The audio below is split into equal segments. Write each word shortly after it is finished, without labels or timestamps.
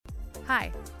Hi,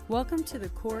 welcome to the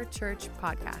Core Church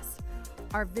podcast.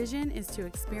 Our vision is to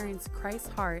experience Christ's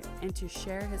heart and to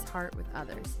share his heart with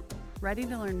others. Ready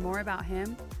to learn more about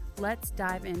him? Let's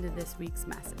dive into this week's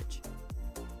message.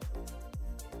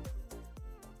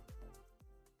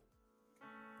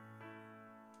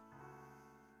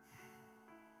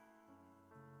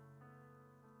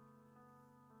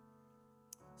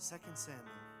 Second Samuel.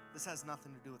 This has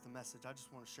nothing to do with the message. I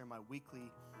just want to share my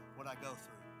weekly, what I go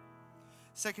through.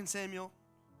 2 Samuel,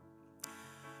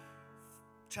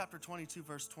 chapter 22,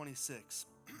 verse 26.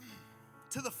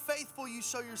 To the faithful you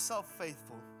show yourself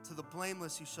faithful. To the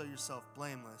blameless you show yourself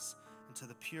blameless. And to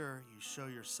the pure you show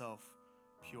yourself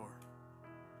pure.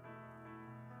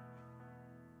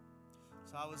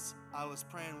 So I was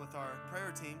praying with our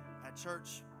prayer team at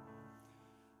church.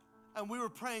 And we were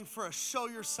praying for a Show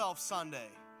Yourself Sunday.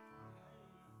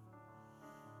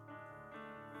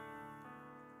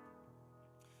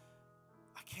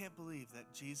 I can't believe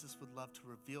that Jesus would love to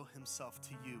reveal himself to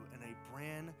you in a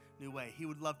brand new way. He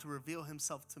would love to reveal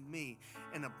himself to me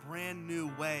in a brand new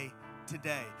way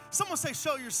today. Someone say,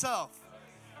 show yourself.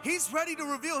 He's ready to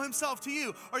reveal himself to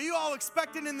you. Are you all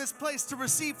expecting in this place to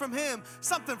receive from him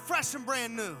something fresh and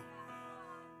brand new?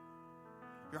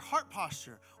 Your heart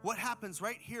posture, what happens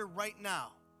right here, right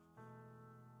now.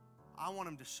 I want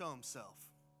him to show himself.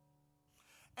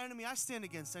 Enemy, I stand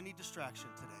against any distraction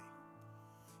today.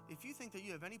 If you think that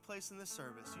you have any place in this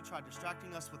service, you tried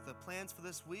distracting us with the plans for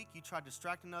this week, you tried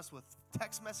distracting us with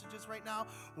text messages right now,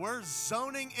 we're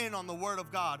zoning in on the Word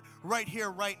of God right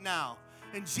here, right now.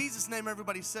 In Jesus' name,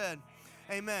 everybody said,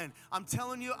 amen. I'm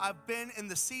telling you, I've been in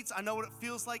the seats. I know what it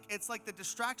feels like. It's like the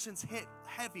distractions hit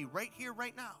heavy right here,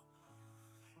 right now.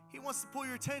 He wants to pull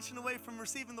your attention away from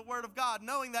receiving the Word of God,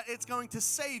 knowing that it's going to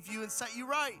save you and set you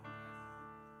right.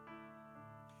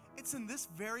 It's in this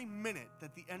very minute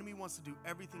that the enemy wants to do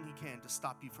everything he can to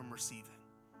stop you from receiving.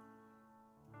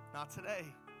 Not today.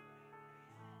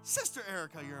 Sister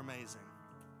Erica, you're amazing.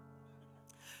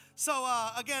 So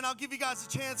again, I'll give you guys a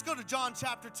chance. Go to John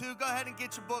chapter 2. Go ahead and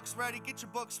get your books ready. Get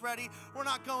your books ready. We're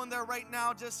not going there right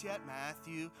now just yet.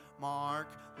 Matthew, Mark,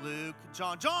 Luke,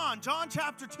 John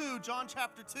chapter 2. John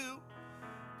chapter 2.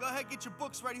 Go ahead, get your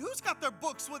books ready. Who's got their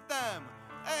books with them?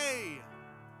 Hey.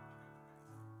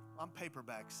 I'm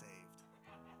paperback saved.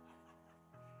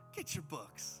 Get your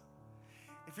books.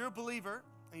 If you're a believer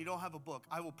and you don't have a book,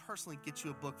 I will personally get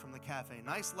you a book from the cafe.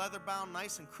 Nice leather bound,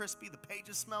 nice and crispy. The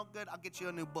pages smell good. I'll get you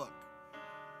a new book.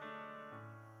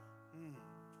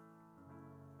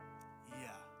 Yeah.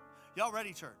 Y'all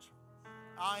ready, church?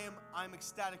 I'm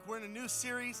ecstatic. We're in a new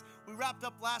series. We wrapped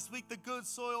up last week, The Good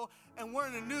Soil, and we're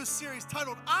in a new series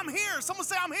titled, I'm Here. Someone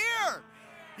say, I'm here.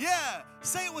 Yeah,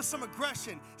 say it with some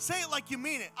aggression. Say it like you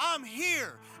mean it. I'm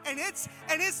here. And it's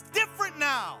different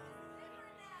now.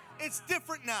 It's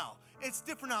different now. It's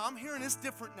different now. I'm here and it's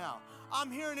different now.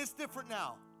 I'm here and it's different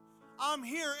now. I'm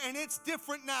here and it's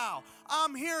different now.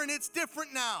 I'm here and it's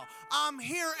different now. I'm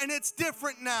here and it's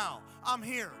different now. I'm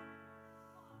here.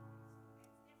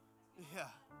 Yeah,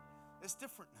 it's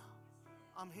different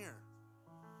now. I'm here.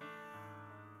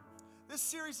 This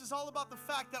series is all about the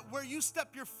fact that where you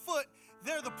step your foot,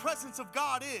 there the presence of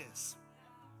God is.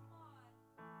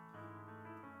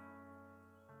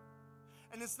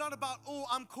 And it's not about, oh,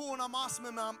 I'm cool and I'm awesome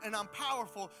and I'm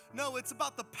powerful. No, it's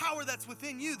about the power that's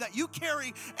within you that you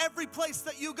carry every place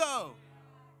that you go.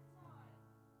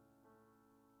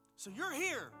 So you're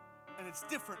here and it's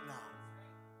different now.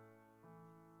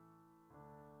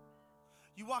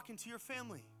 You walk into your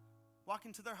family, walk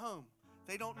into their home.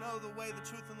 They don't know the way, the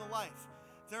truth, and the life.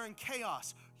 They're in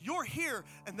chaos. You're here,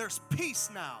 and there's peace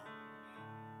now.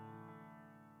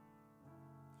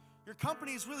 Your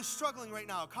company is really struggling right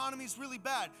now. Economy is really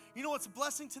bad. You know what's a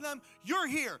blessing to them? You're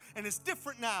here, and it's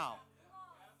different now.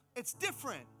 It's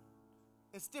different.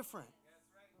 It's different.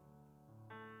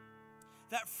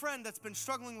 That friend that's been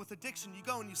struggling with addiction, you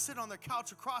go and you sit on their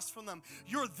couch across from them.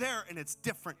 You're there, and it's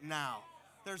different now.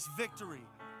 There's victory.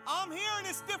 I'm here, and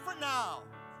it's different now.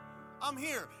 I'm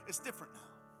here. It's different now.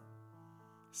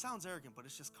 Sounds arrogant, but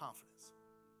it's just confidence.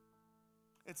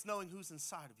 It's knowing who's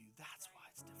inside of you. That's why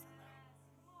it's different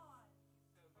now.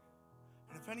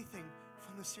 And if anything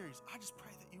from the series, I just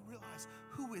pray that you realize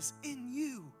who is in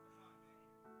you.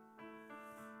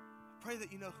 Pray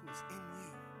that you know who is in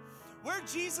you. Where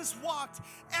Jesus walked,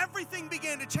 everything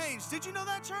began to change. Did you know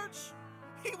that, church?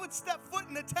 He would step foot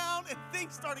in the town and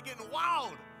things started getting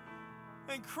wild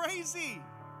and crazy.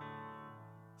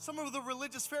 Some of the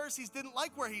religious Pharisees didn't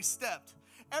like where he stepped.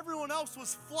 Everyone else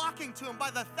was flocking to him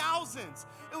by the thousands.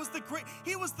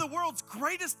 He was the world's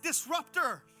greatest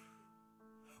disruptor.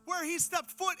 Where he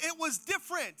stepped foot, it was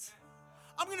different.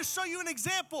 I'm going to show you an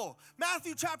example.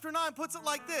 Matthew chapter 9 puts it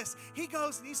like this. He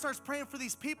goes and he starts praying for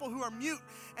these people who are mute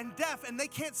and deaf and they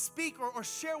can't speak or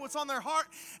share what's on their heart.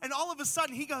 And all of a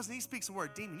sudden he goes and he speaks a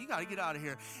word. Demon, you got to get out of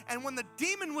here. And when the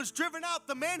demon was driven out,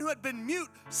 the man who had been mute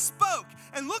spoke.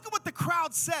 And look at what the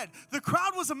crowd said. The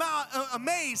crowd was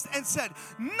amazed and said,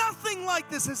 nothing like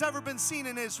this has ever been seen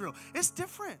in Israel. It's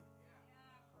different.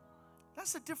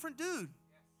 That's a different dude.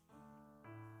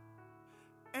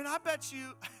 And I bet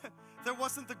you there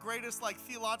wasn't the greatest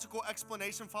theological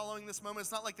explanation following this moment.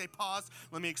 It's not like they paused.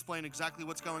 Let me explain exactly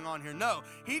what's going on here. No,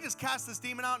 he just cast this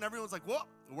demon out and everyone's like, well,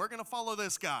 we're going to follow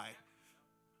this guy.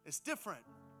 It's different.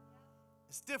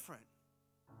 It's different.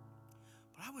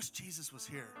 But I wish Jesus was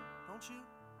here, don't you?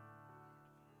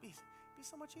 Be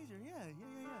so much easier. Yeah.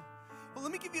 Well,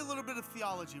 let me give you a little bit of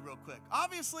theology real quick.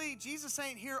 Obviously, Jesus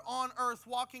ain't here on earth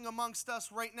walking amongst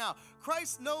us right now.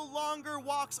 Christ no longer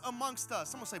walks amongst us.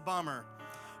 Someone say, bummer.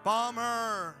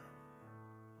 Bummer.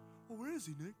 Well, where is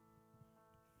he, Nick?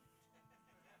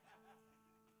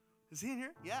 Is he in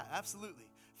here? Yeah, absolutely.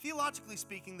 Theologically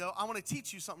speaking, though, I want to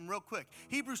teach you something real quick.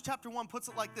 Hebrews chapter 1 puts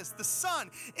it like this. The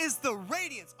Son is the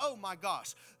radiance. Oh, my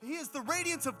gosh. He is the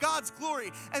radiance of God's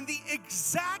glory and the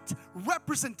exact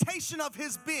representation of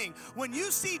his being. When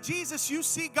you see Jesus, you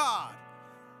see God.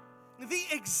 The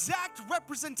exact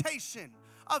representation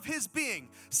of his being,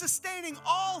 sustaining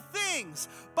all things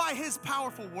by his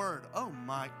powerful word. Oh,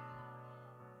 my.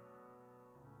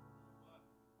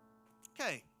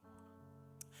 Okay.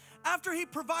 After he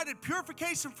provided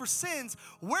purification for sins,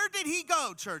 where did he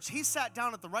go, church? He sat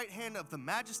down at the right hand of the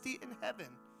majesty in heaven.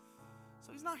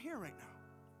 So he's not here right now.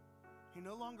 He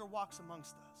no longer walks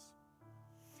amongst us.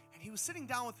 And he was sitting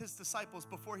down with his disciples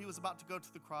before he was about to go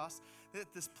to the cross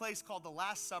at this place called the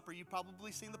Last Supper. You've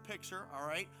probably seen the picture, all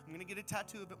right? I'm going to get a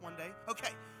tattoo of it one day. Okay.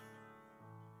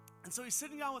 And so he's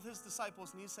sitting down with his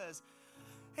disciples and he says,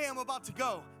 hey, I'm about to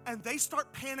go. And they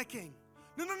start panicking.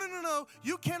 No.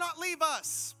 You cannot leave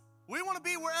us. We want to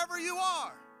be wherever you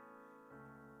are.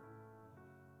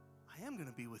 I am going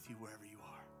to be with you wherever you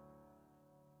are.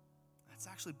 It's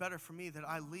actually better for me that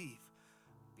I leave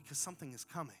because something is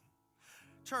coming.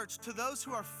 Church, to those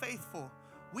who are faithful,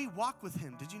 we walk with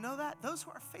him. Did you know that? Those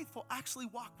who are faithful actually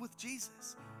walk with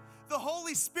Jesus. The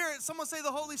Holy Spirit, someone say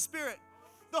the Holy Spirit.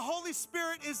 The Holy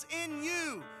Spirit is in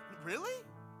you. Really?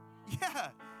 Yeah.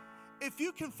 If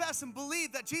you confess and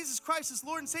believe that Jesus Christ is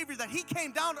Lord and Savior, that he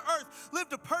came down to earth,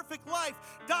 lived a perfect life,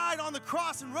 died on the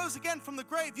cross, and rose again from the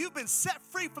grave, you've been set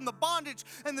free from the bondage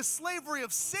and the slavery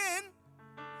of sin.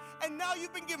 And now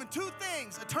you've been given two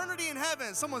things, eternity in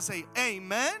heaven. Someone say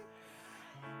amen.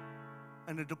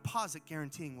 And a deposit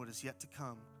guaranteeing what is yet to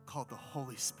come called the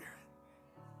Holy Spirit.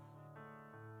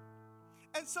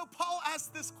 And so Paul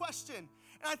asked this question.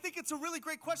 And I think it's a really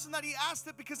great question that he asked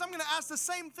it because I'm going to ask the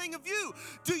same thing of you.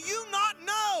 Do you not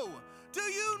know? Do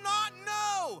you not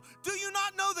know? Do you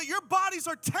not know that your bodies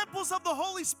are temples of the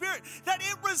Holy Spirit, that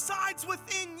it resides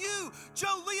within you?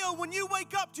 Joe Leo, when you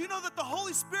wake up, do you know that the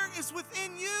Holy Spirit is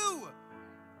within you?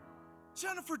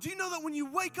 Jennifer, do you know that when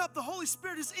you wake up, the Holy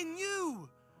Spirit is in you?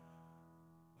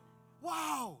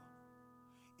 Wow.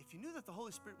 If you knew that the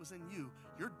Holy Spirit was in you,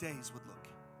 your days would look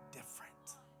different.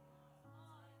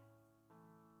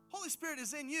 Holy Spirit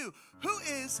is in you. Who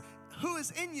is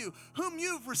in you? Whom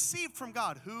you've received from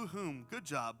God. Whom? Good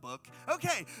job, book.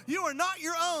 Okay, you are not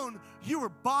your own. You were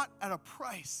bought at a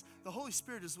price. The Holy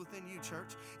Spirit is within you, church.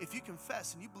 If you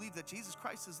confess and you believe that Jesus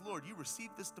Christ is Lord, you receive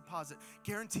this deposit,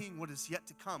 guaranteeing what is yet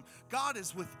to come. God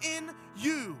is within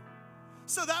you.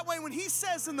 So that way when he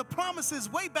says in the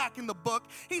promises way back in the book,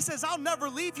 he says, I'll never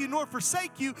leave you nor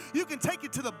forsake you. You can take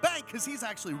it to the bank because he's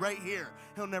actually right here.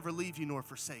 He'll never leave you nor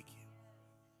forsake you.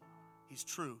 He's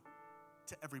true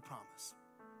to every promise.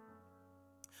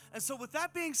 And so with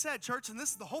that being said, church, and this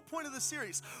is the whole point of the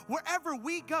series, wherever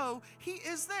we go, he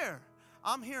is there.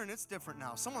 I'm here and it's different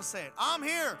now. Someone say it. I'm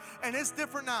here and it's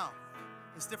different now.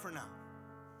 It's different now.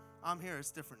 I'm here,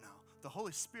 it's different now. The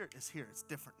Holy Spirit is here, it's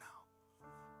different now.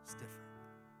 It's different.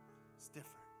 It's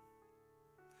different.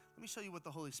 Let me show you what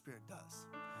the Holy Spirit does.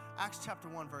 Acts chapter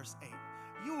 1, verse 8.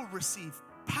 You will receive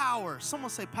power. Someone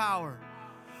say power.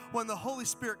 When the Holy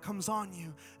Spirit comes on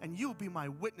you, and you will be my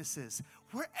witnesses.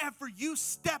 Wherever you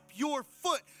step your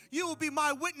foot, you will be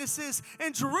my witnesses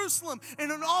in Jerusalem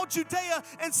and in all Judea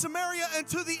and Samaria and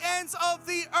to the ends of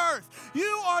the earth.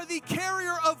 You are the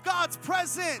carrier of God's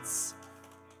presence.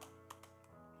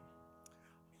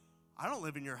 I don't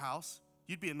live in your house.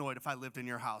 You'd be annoyed if I lived in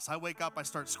your house. I wake up, I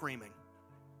start screaming.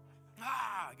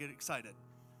 I get excited.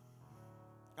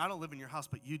 I don't live in your house,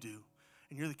 but you do.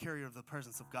 And you're the carrier of the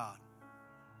presence of God.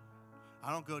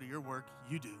 I don't go to your work,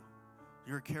 you do.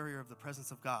 You're a carrier of the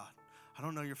presence of God. I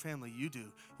don't know your family. You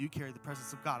do. You carry the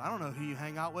presence of God. I don't know who you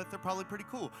hang out with. They're probably pretty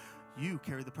cool. You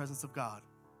carry the presence of God.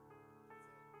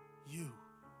 You.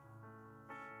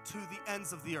 To the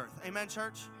ends of the earth. Amen,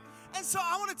 church? And so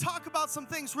I want to talk about some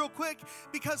things real quick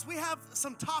because we have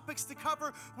some topics to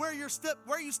cover. Where you step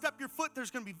your foot,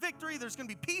 there's going to be victory, there's going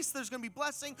to be peace, there's going to be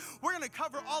blessing. We're going to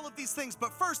cover all of these things.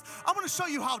 But first, I want to show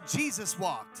you how Jesus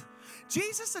walked.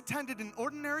 Jesus attended an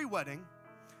ordinary wedding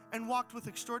and walked with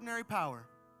extraordinary power.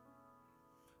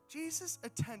 Jesus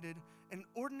attended an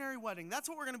ordinary wedding. That's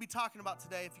what we're going to be talking about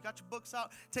today. If you got your books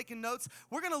out, taking notes,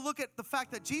 we're going to look at the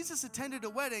fact that Jesus attended a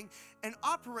wedding and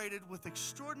operated with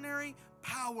extraordinary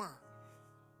power.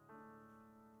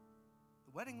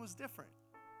 The wedding was different.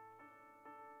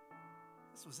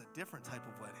 This was a different type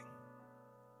of wedding.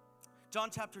 John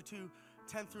chapter 2,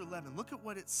 10 through 11. Look at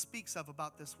what it speaks of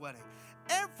about this wedding.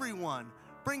 Everyone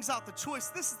brings out the choice.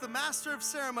 This is the master of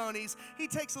ceremonies. He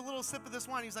takes a little sip of this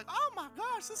wine. He's like, oh my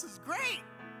gosh, this is great.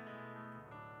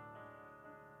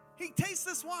 He tastes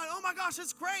this wine. Oh my gosh,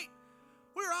 it's great.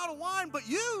 We were out of wine, but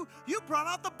you brought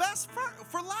out the best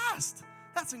for last.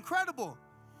 That's incredible.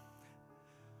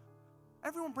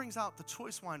 Everyone brings out the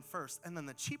choice wine first and then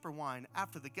the cheaper wine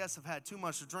after the guests have had too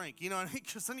much to drink. You know what I mean?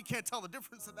 Because then you can't tell the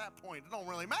difference at that point. It don't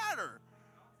really matter.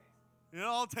 It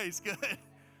all tastes good.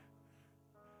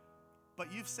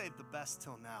 But you've saved the best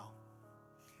till now.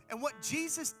 And what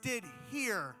Jesus did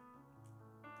here,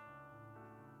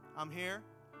 I'm here.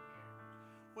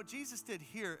 What Jesus did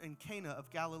here in Cana of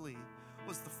Galilee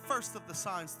was the first of the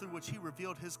signs through which he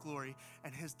revealed his glory,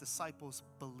 and his disciples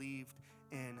believed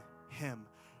in him.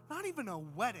 Not even a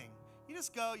wedding. You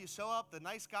just go, you show up, the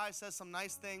nice guy says some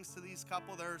nice things to these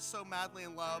couple. They're so madly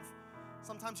in love.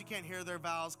 Sometimes you can't hear their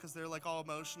vows because they're like all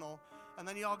emotional. And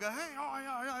then you all go, hey, oh,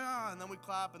 yeah, yeah, yeah. And then we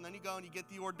clap, and then you go and you get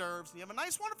the hors d'oeuvres, and you have a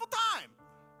nice, wonderful time.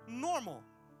 Normal.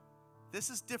 This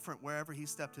is different wherever he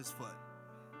stepped his foot.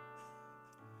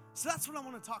 So that's what I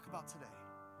want to talk about today.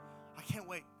 I can't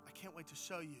wait. I can't wait to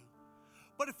show you.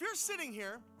 But if you're sitting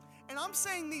here and I'm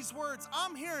saying these words,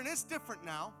 I'm here and it's different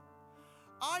now,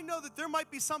 I know that there might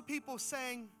be some people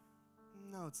saying,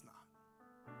 no, it's not.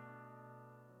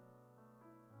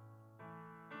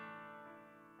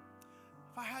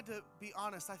 If I had to be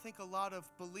honest, I think a lot of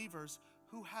believers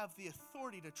who have the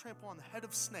authority to trample on the head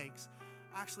of snakes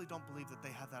actually don't believe that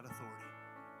they have that authority.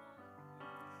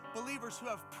 Believers who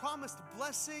have promised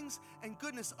blessings and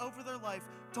goodness over their life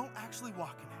don't actually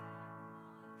walk in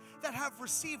it. That have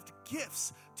received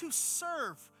gifts to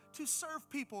serve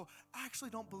people actually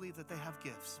don't believe that they have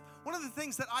gifts. One of the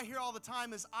things that I hear all the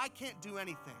time is, I can't do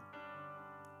anything.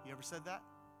 You ever said that?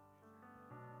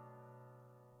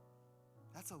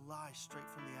 That's a lie straight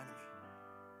from the enemy.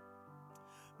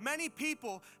 Many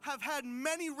people have had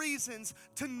many reasons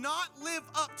to not live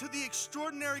up to the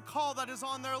extraordinary call that is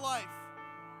on their life.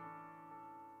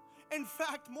 In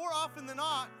fact, more often than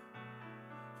not,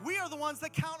 we are the ones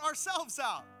that count ourselves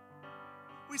out.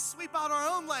 We sweep out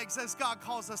our own legs as God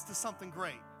calls us to something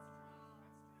great.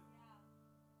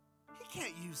 He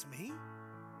can't use me.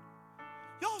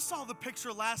 Y'all saw the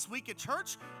picture last week at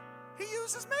church. He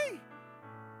uses me.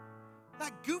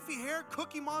 That goofy hair,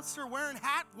 Cookie Monster wearing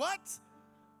hat, what?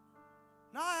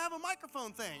 Now I have a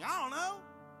microphone thing. I don't know.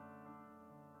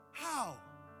 How?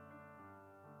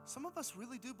 Some of us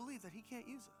really do believe that he can't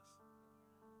use us.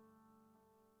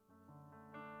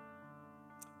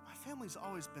 My family's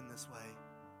always been this way.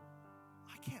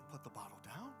 I can't put the bottle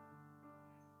down.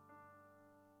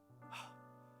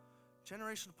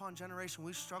 Generation upon generation,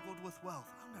 we've struggled with wealth.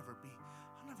 I'll never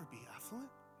be affluent.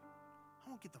 I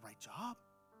won't get the right job.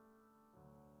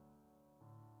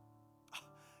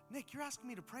 Nick, you're asking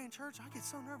me to pray in church? I get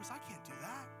so nervous. I can't do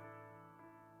that.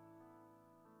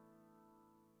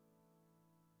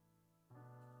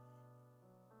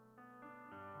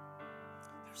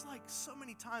 There's like so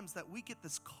many times that we get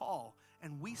this call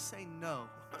and we say no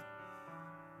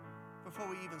before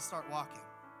we even start walking.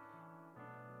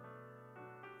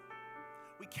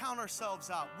 We count ourselves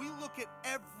out. We look at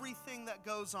everything that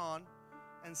goes on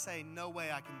and say, no way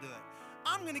I can do it.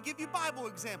 I'm going to give you Bible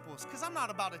examples because I'm not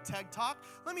about a TED Talk.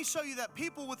 Let me show you that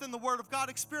people within the Word of God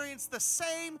experience the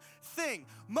same thing.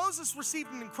 Moses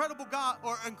received an incredible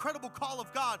call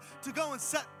of God to go and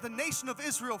set the nation of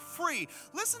Israel free.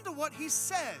 Listen to what he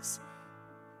says.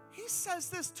 He says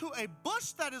this to a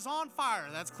bush that is on fire.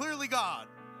 That's clearly God.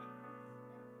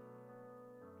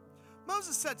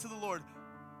 Moses said to the Lord,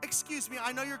 excuse me,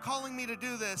 I know you're calling me to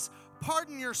do this.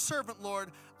 Pardon your servant,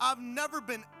 Lord. I've never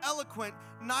been eloquent,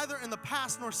 neither in the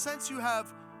past nor since you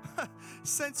have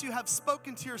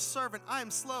spoken to your servant. I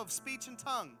am slow of speech and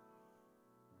tongue.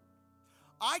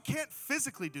 I can't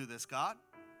physically do this, God.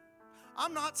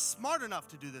 I'm not smart enough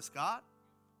to do this, God.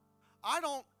 I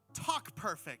don't talk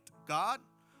perfect, God.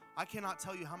 I cannot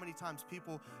tell you how many times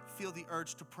people feel the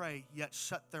urge to pray, yet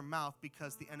shut their mouth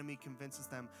because the enemy convinces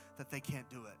them that they can't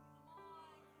do it.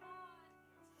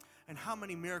 And how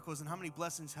many miracles and how many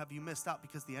blessings have you missed out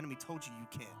because the enemy told you you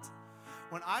can't?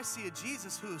 When I see a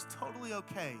Jesus who is totally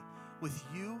okay with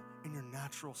you and your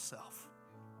natural self.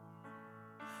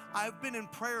 I've been in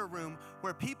prayer room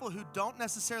where people who don't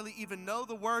necessarily even know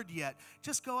the word yet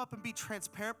just go up and be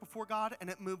transparent before God, and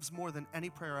it moves more than any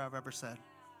prayer I've ever said.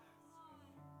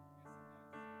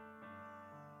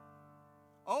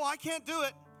 Oh, I can't do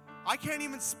it. I can't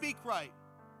even speak right.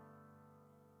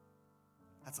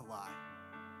 That's a lie.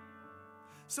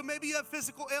 So maybe you have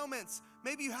physical ailments.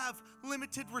 Maybe you have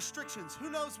limited restrictions. Who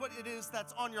knows what it is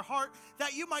that's on your heart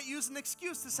that you might use an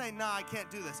excuse to say, nah, I can't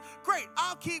do this. Great,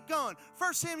 I'll keep going.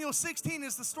 1 Samuel 16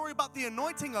 is the story about the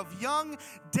anointing of young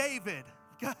David.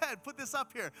 Go ahead, put this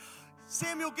up here.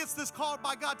 Samuel gets this call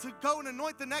by God to go and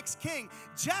anoint the next king.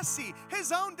 Jesse,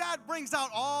 his own dad, brings out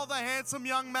all the handsome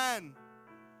young men.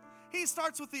 He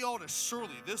starts with the oldest.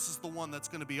 Surely this is the one that's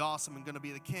going to be awesome and going to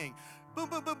be the king. Boom,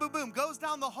 boom, boom, boom, boom. Goes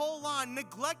down the whole line,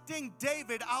 neglecting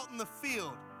David out in the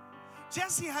field.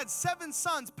 Jesse had 7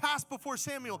 sons pass before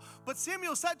Samuel, but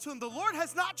Samuel said to him, the Lord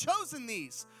has not chosen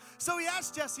these. So he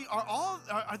asked Jesse,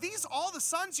 are these all the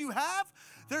sons you have?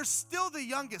 They're still the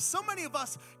youngest. So many of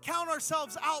us count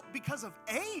ourselves out because of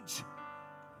age.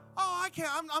 Oh, I can't.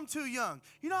 I'm too young.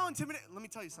 You know how intimidating? Let me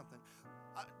tell you something.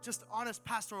 Just honest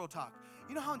pastoral talk.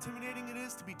 You know how intimidating it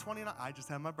is to be 29? I just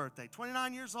had my birthday.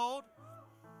 29 years old.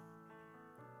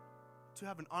 To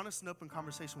have an honest and open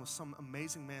conversation with some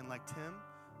amazing man like Tim,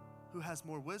 who has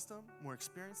more wisdom, more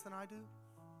experience than I do.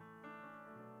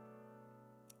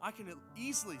 I can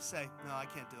easily say, no, I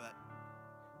can't do it.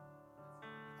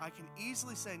 I can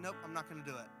easily say, nope, I'm not going to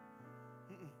do it.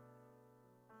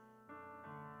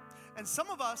 And some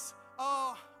of us,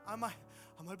 oh, I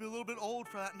might be a little bit old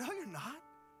for that. No, you're not.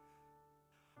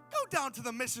 Go down to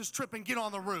the missions trip and get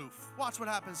on the roof. Watch what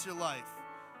happens to your life.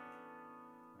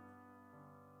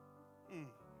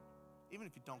 Even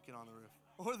if you don't get on the roof.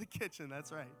 Or the kitchen,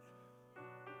 that's right.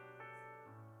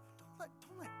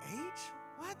 Don't let age,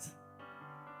 what?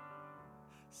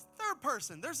 Third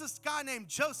person, there's this guy named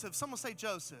Joseph. Someone say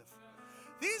Joseph.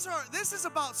 This is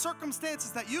about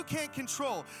circumstances that you can't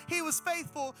control. He was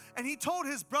faithful, and he told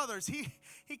his brothers, he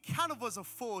kind of was a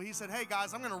fool. He said, hey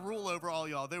guys, I'm going to rule over all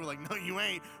y'all. They were like, no, you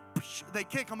ain't. They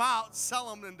kick him out,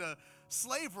 sell him into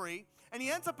slavery, and he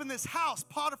ends up in this house,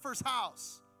 Potiphar's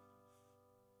house.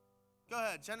 Go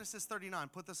ahead, Genesis 39,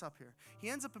 put this up here. He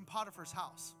ends up in Potiphar's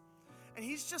house. And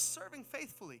he's just serving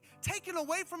faithfully, taken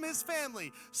away from his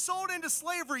family, sold into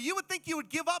slavery. You would think you would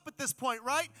give up at this point,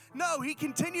 right? No, he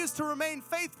continues to remain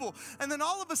faithful. And then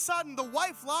all of a sudden, the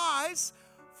wife lies,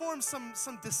 forms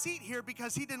some deceit here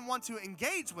because he didn't want to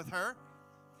engage with her.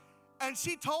 And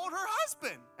she told her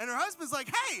husband. And her husband's like,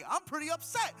 hey, I'm pretty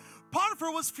upset.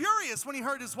 Potiphar was furious when he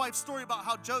heard his wife's story about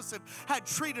how Joseph had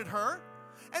treated her.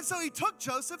 And so he took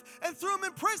Joseph and threw him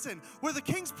in prison where the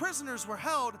king's prisoners were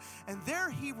held, and there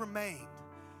he remained.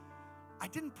 I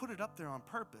didn't put it up there on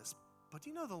purpose, but do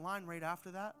you know the line right after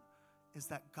that is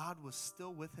that God was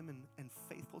still with him and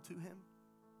faithful to him?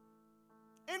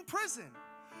 In prison.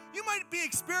 You might be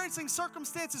experiencing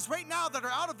circumstances right now that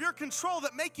are out of your control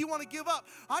that make you want to give up.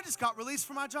 I just got released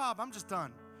from my job. I'm just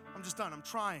done. I'm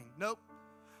trying. Nope.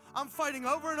 I'm fighting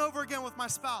over and over again with my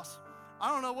spouse. I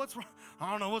don't know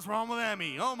what's wrong with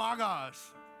Emmy. Oh my gosh.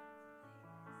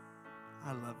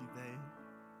 I love you, babe.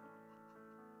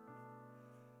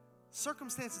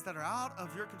 Circumstances that are out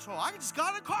of your control. I just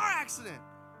got in a car accident.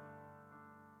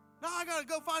 Now I got to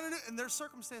go find a new. And there's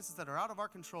circumstances that are out of our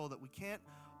control that we can't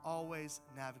always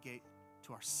navigate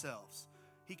to ourselves.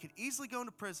 He could easily go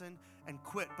into prison and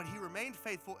quit, but he remained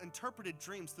faithful, interpreted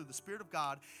dreams through the Spirit of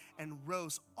God, and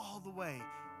rose all the way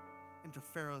into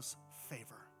Pharaoh's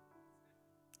favor.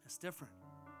 It's different.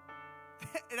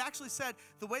 It actually said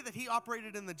the way that he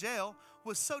operated in the jail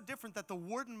was so different that the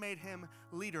warden made him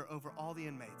leader over all the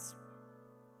inmates.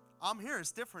 I'm here,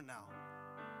 it's different now.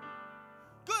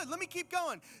 Good, let me keep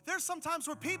going. There's some times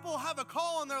where people have a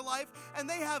call on their life and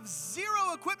they have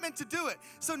zero equipment to do it.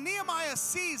 So Nehemiah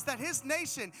sees that his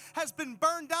nation has been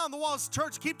burned down. The walls.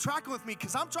 Church, keep tracking with me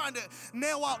because I'm trying to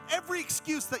nail out every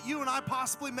excuse that you and I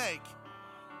possibly make.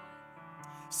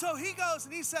 So he goes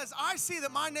and he says, I see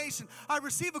that my nation, I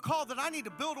receive a call that I need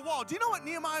to build a wall. Do you know what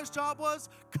Nehemiah's job was?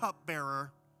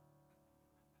 Cupbearer.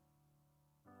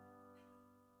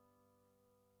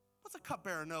 What's a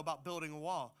cupbearer know about building a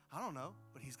wall? I don't know,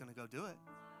 but he's going to go do it.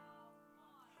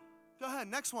 Go ahead,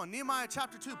 next one, Nehemiah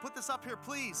chapter 2. Put this up here,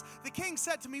 please. The king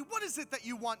said to me, what is it that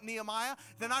you want, Nehemiah?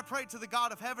 Then I prayed to the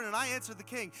God of heaven, and I answered the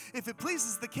king, if it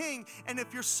pleases the king, and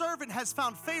if your servant has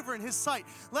found favor in his sight,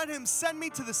 let him send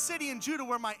me to the city in Judah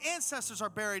where my ancestors are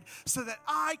buried, so that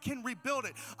I can rebuild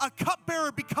it. A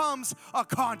cupbearer becomes a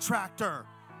contractor.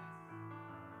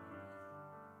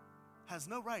 Has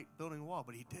no right building a wall,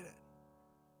 but he did it.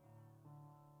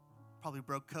 Probably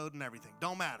broke code and everything.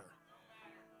 Don't matter.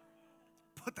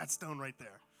 Put that stone right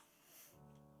there.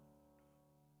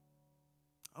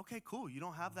 Okay, cool. You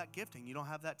don't have that gifting. You don't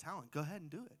have that talent. Go ahead and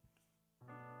do it.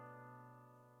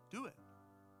 Do it.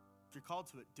 If you're called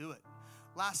to it, do it.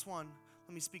 Last one,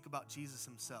 let me speak about Jesus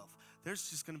himself. There's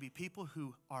just going to be people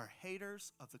who are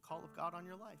haters of the call of God on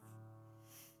your life.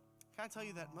 Can I tell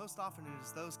you that most often it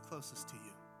is those closest to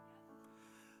you?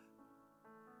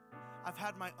 I've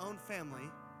had my own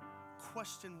family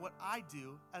question what I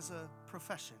do as a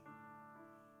profession.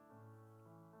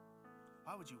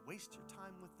 Why would you waste your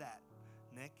time with that,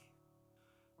 Nick?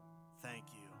 Thank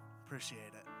you. Appreciate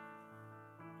it.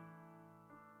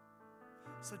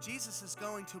 So Jesus is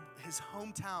going to his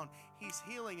hometown. He's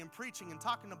healing and preaching and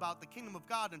talking about the kingdom of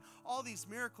God, and all these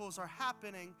miracles are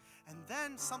happening. And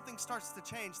then something starts to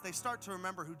change. They start to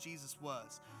remember who Jesus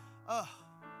was.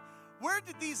 Where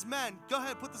did these men, go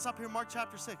ahead, put this up here, Mark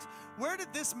chapter 6. Where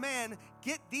did this man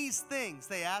get these things,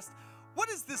 they asked. What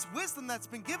is this wisdom that's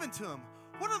been given to him?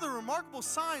 What are the remarkable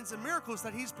signs and miracles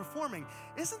that he's performing?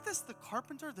 Isn't this the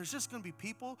carpenter? There's just going to be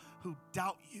people who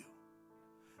doubt you.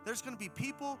 There's going to be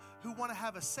people who want to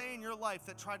have a say in your life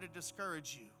that try to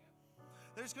discourage you.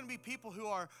 There's going to be people who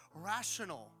are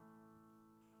rational.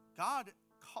 God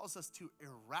calls us to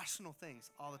irrational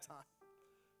things all the time.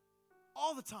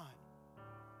 All the time.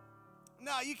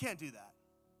 No, you can't do that.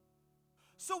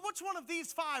 So which one of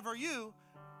these 5 are you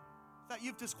that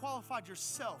you've disqualified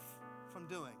yourself from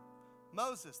doing?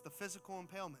 Moses, the physical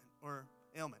impalement or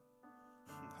ailment.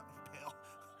 Impale.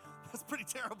 That's pretty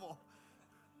terrible.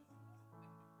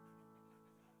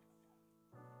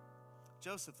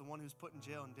 Joseph, the one who's put in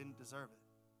jail and didn't deserve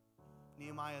it.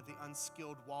 Nehemiah, the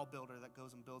unskilled wall builder that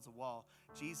goes and builds a wall.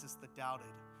 Jesus, the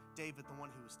doubted. David, the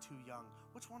one who was too young.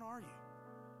 Which one are you?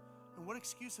 And what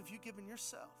excuse have you given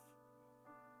yourself?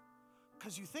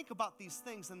 Because you think about these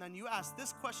things and then you ask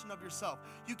this question of yourself.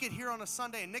 You get here on a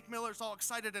Sunday and Nick Miller's all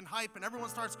excited and hype and everyone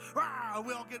starts, rah,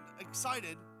 we all get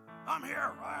excited. I'm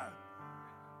here. Rah.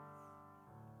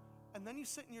 And then you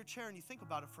sit in your chair and you think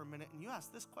about it for a minute and you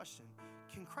ask this question.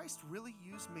 Can Christ really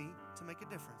use me to make a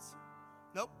difference?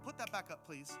 Nope, put that back up,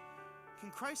 please. Can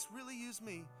Christ really use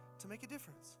me to make a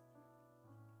difference?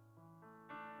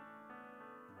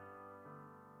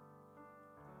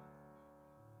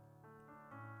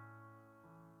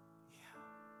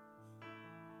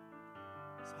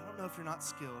 I don't know if you're not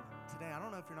skilled today. I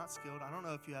don't know if you're not skilled. I don't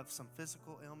know if you have some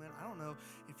physical ailment. I don't know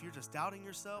if you're just doubting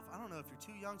yourself. I don't know if you're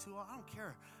too young, too old. I don't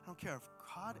care. I don't care.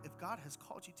 If God has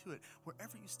called you to it,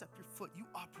 wherever you step your foot, you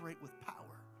operate with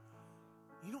power.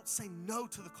 You don't say no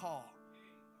to the call.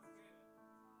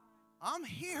 I'm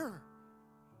here.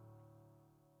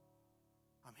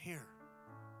 I'm here.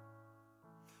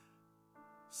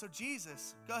 So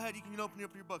Jesus, go ahead. You can open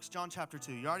up your books. John chapter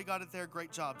 2. You already got it there.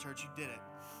 Great job, church. You did it.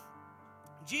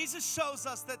 Jesus shows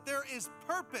us that there is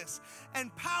purpose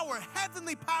and power,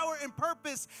 heavenly power and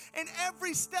purpose in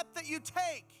every step that you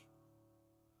take.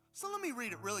 So let me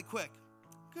read it really quick.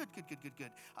 Good.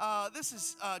 This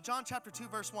is John chapter 2,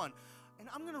 verse 1. And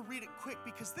I'm going to read it quick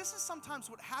because this is sometimes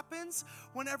what happens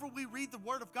whenever we read the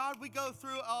Word of God. We go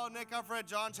through, oh, Nick, I've read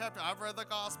John chapter, I've read the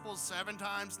Gospels 7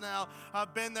 times now.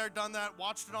 I've been there, done that,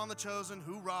 watched it on The Chosen.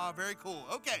 Hoorah, very cool.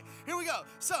 Okay, here we go.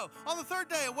 So, on the 3rd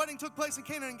day, a wedding took place in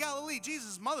Cana in Galilee.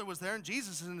 Jesus' mother was there, and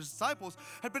Jesus and his disciples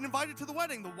had been invited to the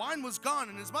wedding. The wine was gone,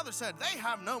 and his mother said, they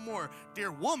have no more.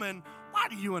 Dear woman, why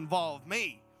do you involve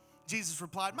me? Jesus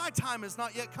replied, my time has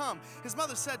not yet come. His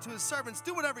mother said to his servants,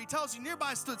 do whatever he tells you.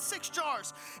 Nearby stood 6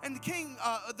 jars, and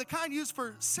the kind used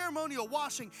for ceremonial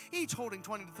washing, each holding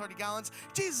 20 to 30 gallons.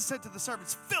 Jesus said to the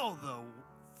servants, fill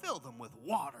them with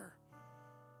water.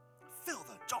 Fill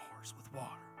the jars with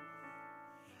water.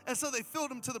 And so they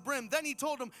filled them to the brim. Then he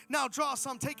told them, now draw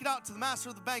some, take it out to the master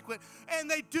of the banquet.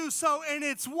 And they do so, and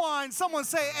it's wine. Someone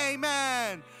say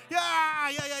amen. Yeah.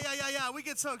 We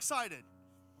get so excited.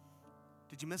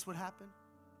 Did you miss what happened?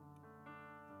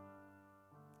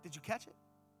 Did you catch it?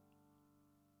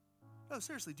 No,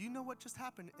 seriously, do you know what just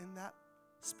happened in that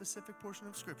specific portion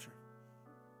of Scripture?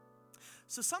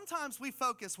 So sometimes we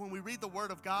focus when we read the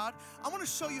Word of God. I want to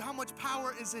show you how much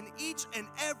power is in each and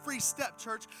every step,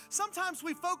 church. Sometimes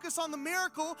we focus on the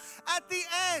miracle at the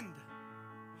end.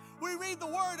 We read the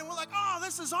Word and we're like, oh,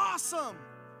 this is awesome.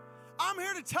 I'm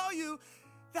here to tell you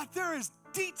that there is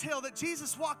detail that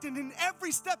Jesus walked in, and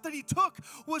every step that he took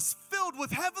was filled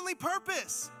with heavenly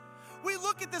purpose. We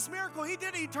look at this miracle. He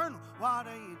did it. He turned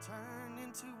water, he turned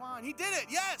into wine. He did it,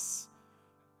 yes.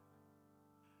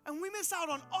 And we miss out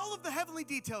on all of the heavenly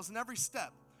details in every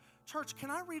step. Church,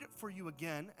 can I read it for you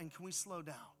again, and can we slow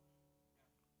down?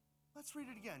 Let's read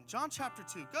it again. John chapter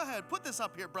 2. Go ahead. Put this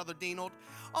up here, Brother Deanold.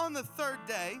 On the third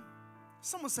day,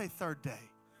 someone say third day.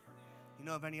 You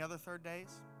know of any other third days?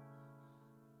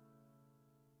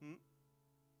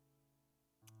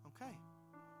 Okay.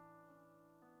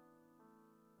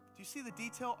 Do you see the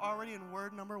detail already in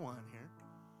word number 1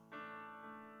 here?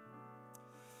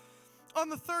 On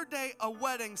the third day, a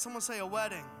wedding, someone say a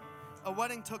wedding. A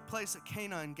wedding took place at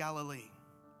Cana in Galilee.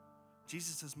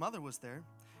 Jesus' mother was there,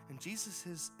 and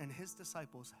Jesus and his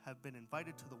disciples have been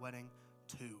invited to the wedding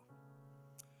too.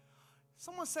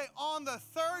 Someone say on the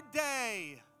third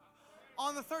day.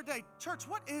 On the third day. Church,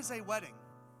 what is a wedding?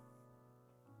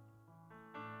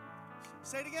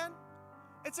 Say it again.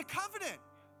 It's a covenant.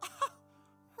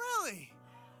 Really?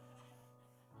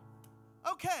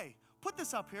 Okay, put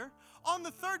this up here. On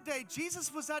the third day,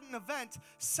 Jesus was at an event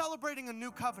celebrating a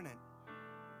new covenant.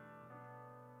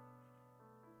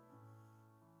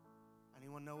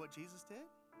 Anyone know what Jesus did?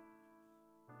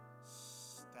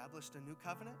 Established a new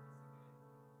covenant?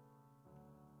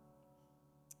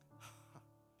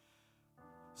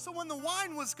 So when the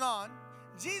wine was gone,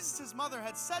 Jesus' mother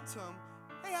had said to him,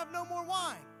 they have no more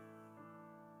wine.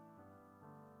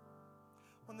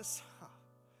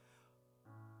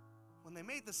 When they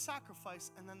made the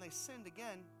sacrifice and then they sinned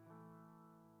again,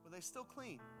 were they still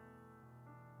clean?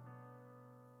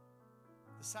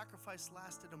 The sacrifice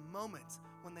lasted a moment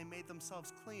when they made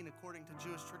themselves clean according to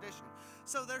Jewish tradition.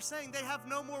 So they're saying they have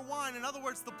no more wine. In other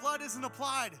words, the blood isn't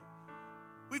applied.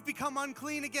 We've become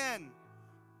unclean again.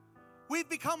 We've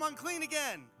become unclean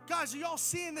again. Guys, are y'all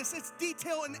seeing this? It's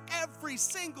detail in every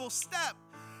single step.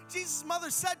 Jesus' mother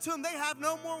said to him, they have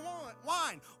no more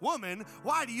wine. Woman,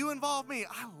 why do you involve me?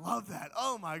 I love that.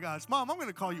 Oh my gosh. Mom, I'm going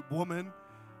to call you woman.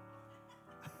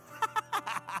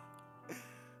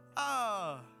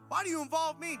 Why do you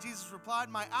involve me? Jesus replied,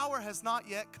 my hour has not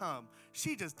yet come.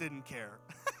 She just didn't care.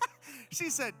 She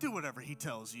said, do whatever he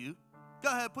tells you. Go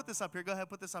ahead, put this up here. Go ahead,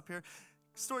 put this up here.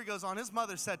 Story goes on. His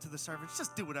mother said to the servants,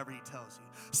 just do whatever he tells you.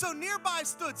 So nearby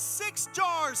stood 6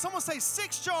 jars. Someone say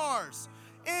 6 jars.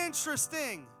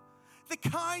 Interesting. The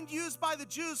kind used by the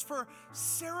Jews for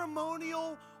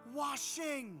ceremonial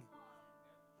washing.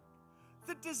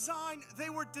 The design, they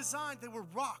were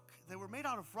rock. They were made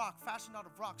out of rock, fashioned out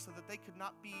of rock so that they could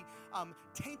not be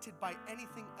tainted by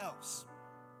anything else.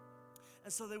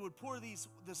 And so they would pour this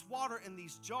water in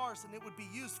these jars, and it would be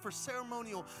used for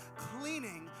ceremonial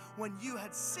cleaning when you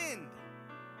had sinned.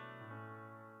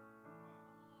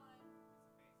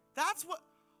 That's what,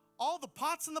 all the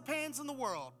pots and the pans in the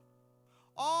world,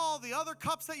 all the other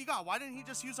cups that you got. Why didn't he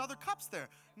just use other cups there?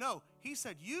 No, he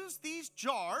said, use these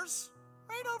jars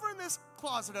right over in this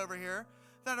closet over here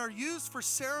that are used for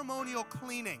ceremonial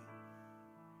cleaning,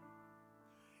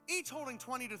 each holding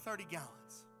 20 to 30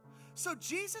 gallons. So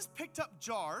Jesus picked up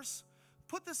jars.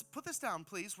 Put this down,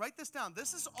 please. Write this down.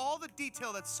 This is all the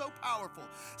detail that's so powerful.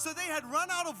 So they had run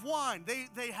out of wine.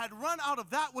 They had run out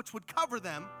of that which would cover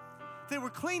them. They were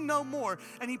clean no more.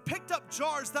 And he picked up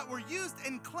jars that were used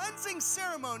in cleansing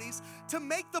ceremonies to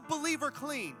make the believer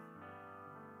clean.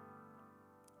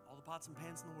 All the pots and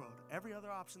pans in the world. Every other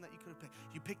option that you could have picked.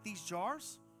 You pick these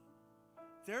jars.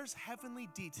 There's heavenly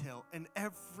detail in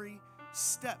every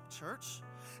step, church.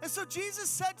 And so Jesus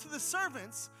said to the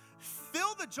servants,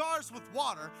 fill the jars with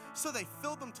water. So they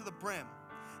filled them to the brim.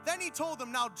 Then he told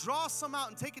them, now draw some out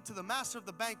and take it to the master of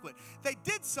the banquet. They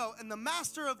did so, and the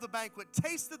master of the banquet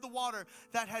tasted the water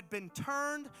that had been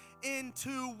turned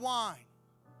into wine.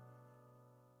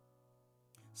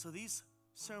 So these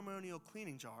ceremonial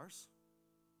cleaning jars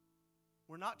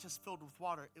were not just filled with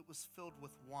water, it was filled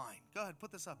with wine. Go ahead,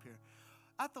 put this up here.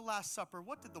 At the Last Supper,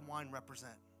 what did the wine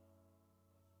represent?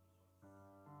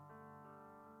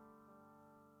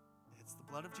 It's the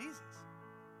blood of Jesus.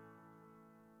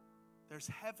 There's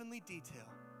heavenly detail,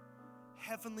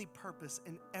 heavenly purpose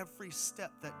in every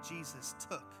step that Jesus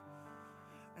took.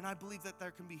 And I believe that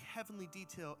there can be heavenly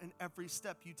detail in every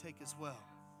step you take as well.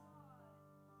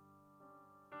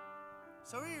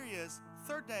 So here he is,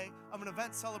 third day of an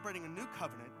event celebrating a new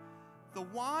covenant. The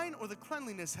wine or the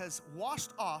cleanliness has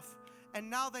washed off, and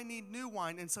now they need new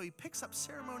wine. And so he picks up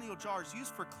ceremonial jars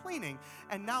used for cleaning,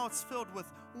 and now it's filled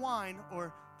with wine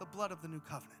or the blood of the new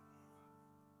covenant.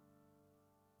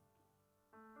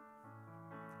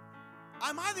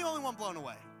 Am I the only one blown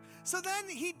away? So then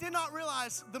he did not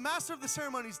realize, the master of the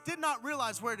ceremonies did not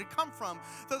realize where it had come from,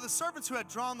 though the servants who had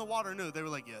drawn the water knew. They were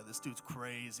like, yeah, this dude's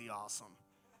crazy awesome.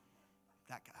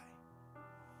 That guy.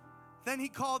 Then he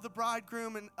called the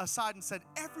bridegroom aside and said,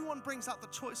 everyone brings out the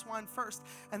choice wine first,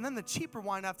 and then the cheaper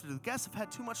wine after. The guests have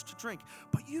had too much to drink,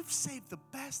 but you've saved the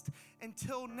best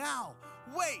until now.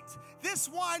 Wait, this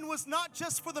wine was not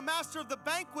just for the master of the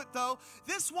banquet, though.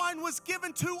 This wine was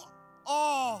given to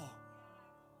all.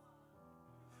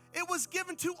 It was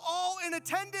given to all in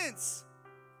attendance.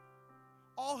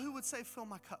 All who would say, fill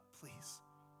my cup, please.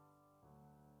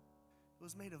 It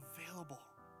was made available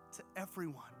to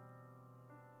everyone.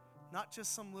 Not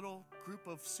just some little group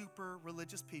of super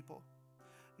religious people,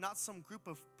 not some group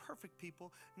of perfect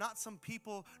people, not some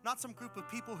group of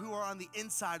people who are on the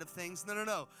inside of things.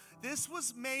 No. This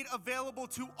was made available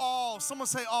to all. Someone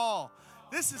say all.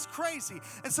 This is crazy.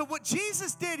 And so what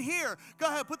Jesus did here, go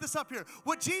ahead, put this up here.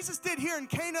 What Jesus did here in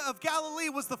Cana of Galilee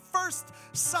was the first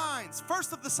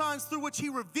of the signs through which he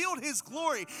revealed his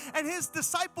glory, and his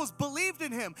disciples believed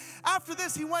in him. After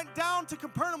this, he went down to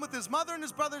Capernaum with his mother and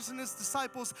his brothers and his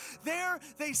disciples. There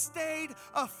they stayed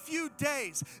a few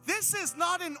days. This is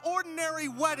not an ordinary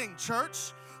wedding,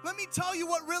 church. Let me tell you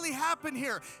what really happened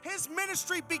here. His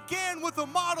ministry began with a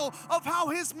model of how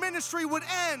his ministry would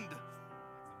end.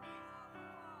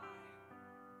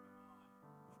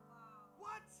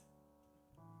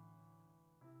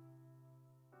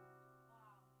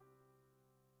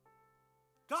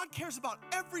 God cares about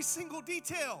every single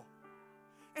detail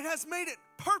and has made it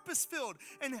purpose-filled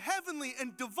and heavenly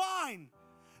and divine.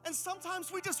 And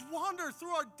sometimes we just wander through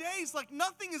our days like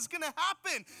nothing is going to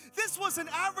happen. This was an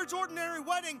average, ordinary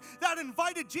wedding that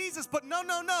invited Jesus, but no.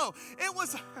 It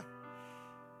was,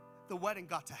 the wedding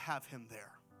got to have him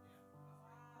there.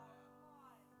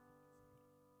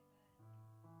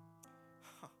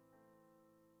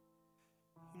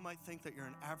 You might think that you're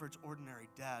an average, ordinary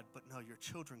dad, but no, your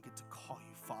children get to call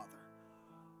you father.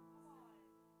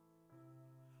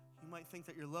 You might think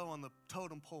that you're low on the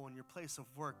totem pole in your place of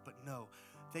work, but no,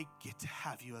 they get to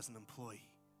have you as an employee.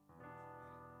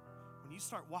 When you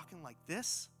start walking like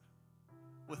this,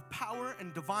 with power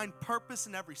and divine purpose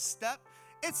in every step,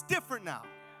 it's different now.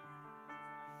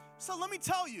 So let me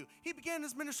tell you, he began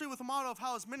his ministry with a model of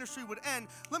how his ministry would end.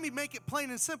 Let me make it plain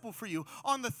and simple for you.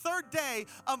 On the third day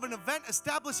of an event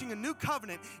establishing a new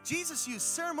covenant, Jesus used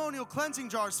ceremonial cleansing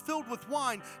jars filled with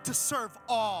wine to serve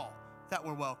all that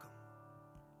were welcome.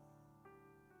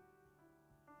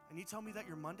 And you tell me that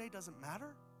your Monday doesn't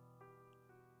matter?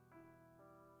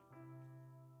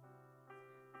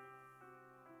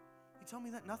 You tell me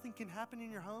that nothing can happen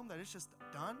in your home, that it's just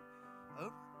done,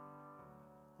 over?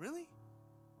 Really?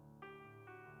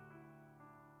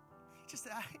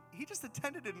 He just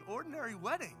attended an ordinary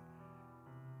wedding.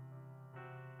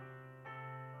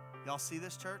 Y'all see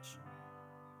this, church?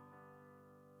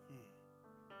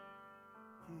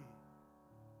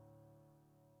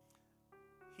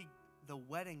 The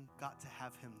wedding got to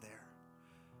have him there.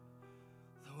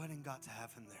 The wedding got to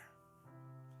have him there.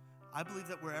 I believe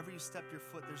that wherever you step your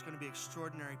foot, there's going to be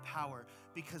extraordinary power,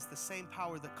 because the same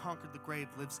power that conquered the grave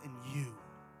lives in you.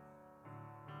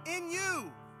 In you.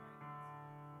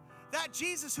 That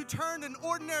Jesus who turned an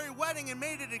ordinary wedding and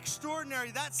made it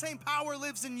extraordinary, that same power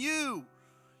lives in you.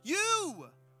 You.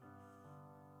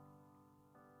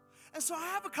 And so I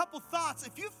have a couple thoughts.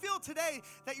 If you feel today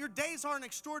that your days aren't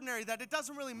extraordinary, that it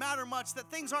doesn't really matter much,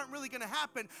 that things aren't really going to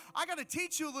happen, I got to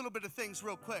teach you a little bit of things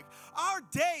real quick. Our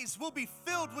days will be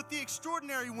filled with the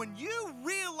extraordinary when you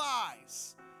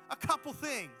realize a couple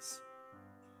things.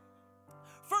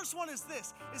 First one is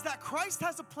this, is that Christ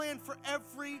has a plan for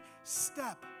every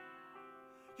step.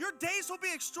 Your days will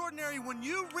be extraordinary when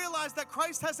you realize that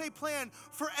Christ has a plan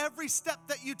for every step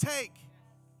that you take.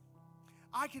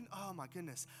 I can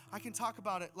talk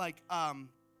about it like, I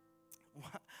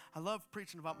love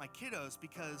preaching about my kiddos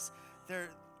because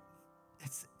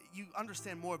you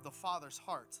understand more of the Father's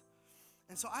heart.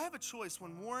 And so I have a choice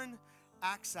when Warren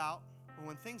acts out, or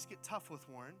when things get tough with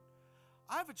Warren,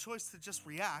 I have a choice to just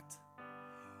react,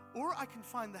 or I can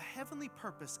find the heavenly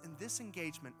purpose in this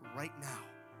engagement right now.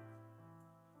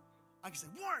 I can say,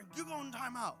 Warren, you're going in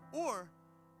timeout. Or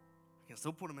I can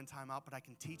still put him in timeout, but I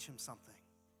can teach him something.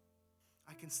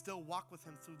 I can still walk with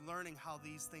him through learning how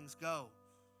these things go.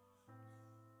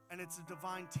 And it's a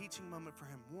divine teaching moment for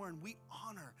him. Warren, we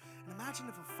honor. And imagine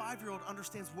if a 5-year-old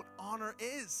understands what honor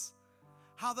is,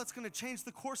 how that's going to change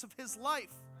the course of his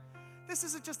life. This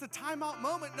isn't just a timeout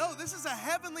moment. No, this is a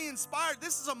heavenly inspired.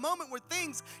 This is a moment where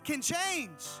things can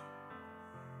change.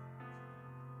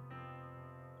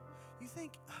 You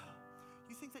think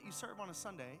that you serve on a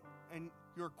Sunday and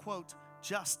you're, quote,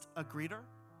 just a greeter?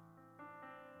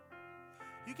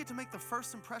 You get to make the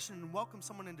first impression and welcome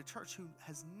someone into church who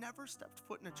has never stepped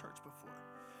foot in a church before.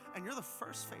 And you're the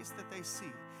first face that they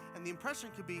see. And the impression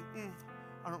could be,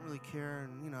 I don't really care,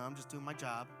 and I'm just doing my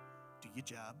job. Do your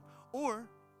job. Or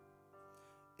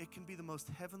it can be the most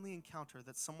heavenly encounter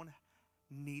that someone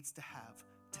needs to have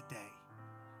today.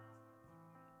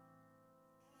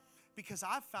 Because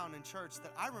I've found in church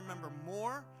that I remember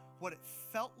more what it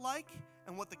felt like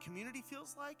and what the community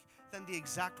feels like than the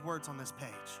exact words on this page.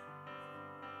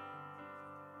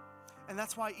 And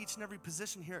that's why each and every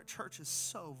position here at church is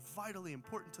so vitally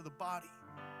important to the body.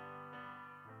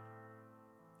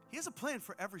 He has a plan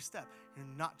for every step. You're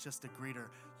not just a greeter.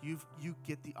 You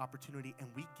get the opportunity, and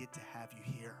we get to have you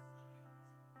here.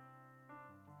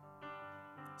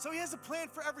 So he has a plan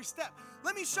for every step.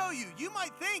 Let me show you. You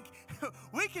might think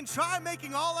we can try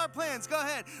making all our plans. Go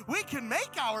ahead. We can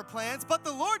make our plans, but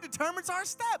the Lord determines our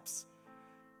steps.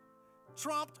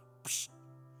 Trumped. Psh.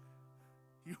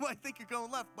 You might think you're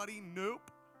going left, buddy.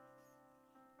 Nope.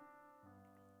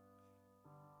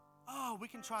 Oh, we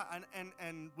can try,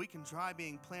 and we can try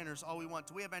being planners all we want.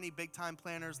 Do we have any big-time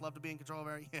planners, love to be in control of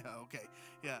everything? Yeah, okay,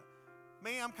 yeah.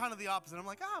 Me, I'm kind of the opposite. I'm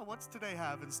like, what's today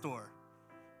have in store?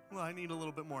 Well, I need a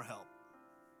little bit more help.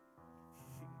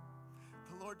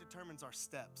 The Lord determines our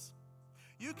steps.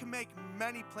 You can make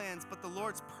many plans, but the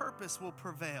Lord's purpose will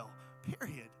prevail,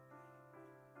 period.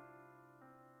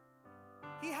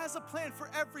 He has a plan for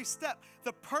every step.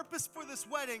 The purpose for this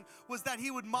wedding was that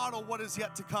he would model what is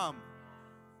yet to come.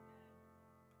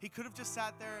 He could have just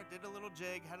sat there, did a little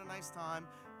jig, had a nice time,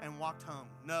 and walked home.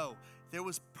 No, there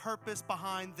was purpose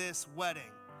behind this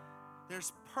wedding.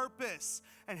 There's purpose,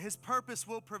 and his purpose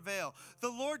will prevail.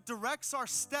 The Lord directs our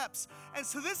steps, and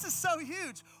so this is so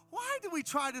huge. Why do we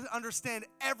try to understand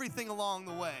everything along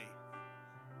the way?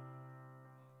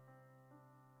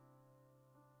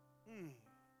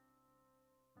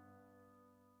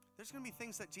 There's going to be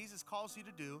things that Jesus calls you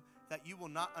to do that you will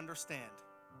not understand.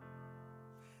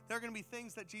 There are going to be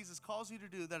things that Jesus calls you to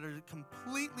do that are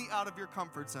completely out of your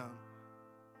comfort zone.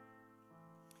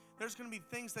 There's going to be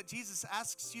things that Jesus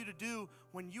asks you to do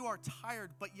when you are tired,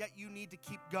 but yet you need to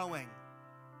keep going.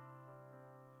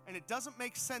 And it doesn't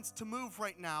make sense to move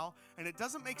right now, and it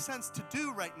doesn't make sense to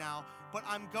do right now, but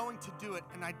I'm going to do it,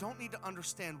 and I don't need to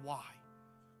understand why.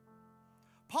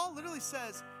 Paul literally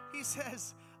says,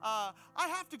 I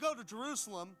have to go to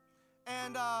Jerusalem,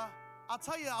 and I'll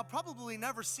tell you, I'll probably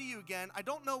never see you again. I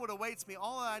don't know what awaits me.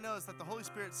 All I know is that the Holy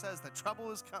Spirit says that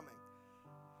trouble is coming.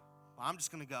 Well, I'm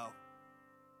just going to go.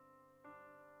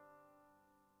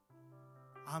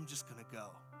 I'm just going to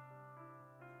go.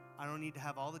 I don't need to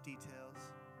have all the details.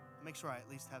 Make sure I at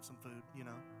least have some food,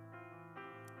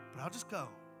 But I'll just go.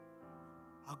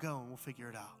 I'll go and we'll figure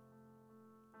it out.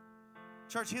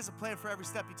 Church, he has a plan for every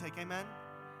step you take, amen?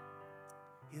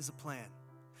 He has a plan.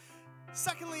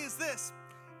 Secondly is this.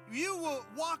 You will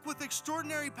walk with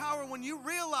extraordinary power when you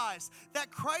realize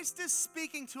that Christ is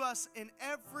speaking to us in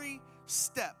every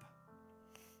step.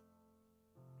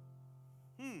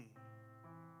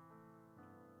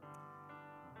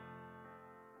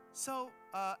 So,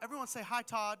 everyone say, hi,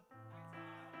 Todd.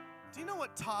 Do you know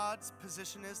what Todd's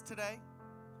position is today?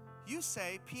 You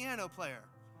say piano player.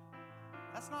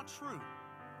 That's not true.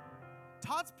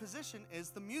 Todd's position is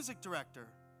the music director.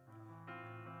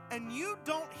 And you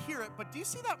don't hear it, but do you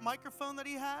see that microphone that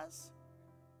he has?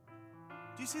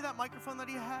 Do you see that microphone that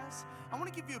he has? I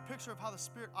want to give you a picture of how the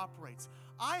Spirit operates.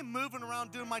 I'm moving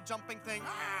around doing my jumping thing.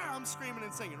 I'm screaming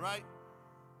and singing, right?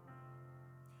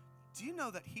 Do you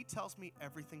know that he tells me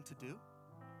everything to do?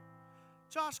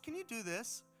 Josh, can you do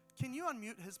this? Can you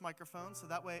unmute his microphone so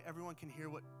that way everyone can hear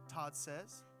what Todd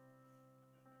says?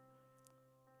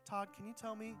 Todd, can you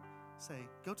tell me? Say,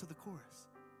 go to the chorus.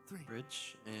 3.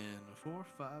 Bridge and 4,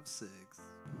 5, 6.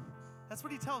 That's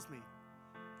what he tells me.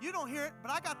 You don't hear it,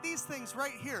 but I got these things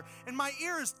right here. And my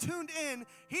ear is tuned in.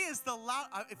 He is the loud.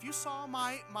 If you saw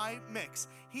my mix,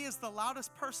 he is the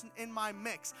loudest person in my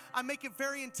mix. I make it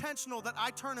very intentional that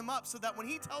I turn him up so that when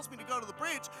he tells me to go to the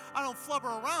bridge, I don't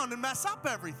flubber around and mess up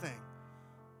everything.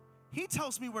 He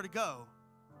tells me where to go.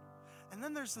 And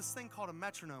then there's this thing called a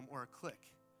metronome or a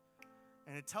click.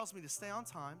 And it tells me to stay on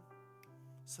time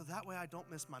so that way I don't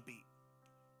miss my beat.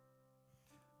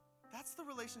 That's the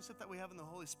relationship that we have in the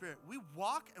Holy Spirit. We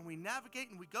walk and we navigate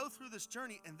and we go through this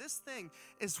journey, and this thing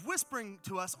is whispering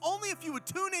to us only if you would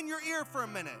tune in your ear for a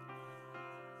minute.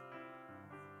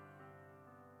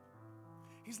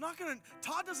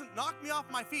 Todd doesn't knock me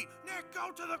off my feet. Nick,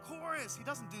 go to the chorus. He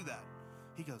doesn't do that.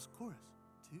 He goes, chorus,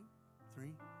 2,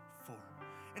 3, 4.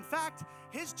 In fact,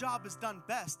 his job is done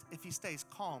best if he stays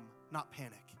calm, not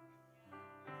panic.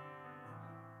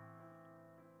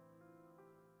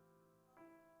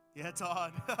 Yeah,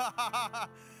 Todd.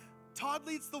 Todd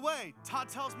leads the way. Todd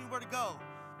tells me where to go.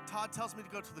 Todd tells me to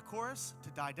go to the chorus, to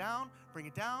die down, bring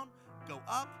it down, go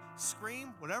up,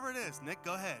 scream, whatever it is. Nick,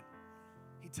 go ahead.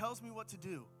 He tells me what to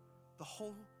do the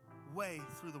whole way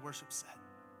through the worship set.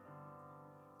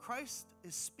 Christ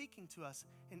is speaking to us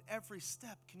in every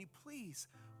step. Can you please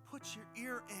put your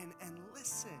ear in and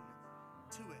listen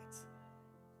to it?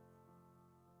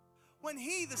 When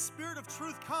He, the Spirit of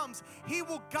truth, comes, He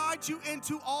will guide you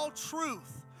into all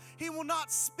truth. He will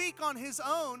not speak on His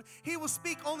own. He will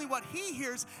speak only what He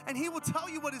hears, and He will tell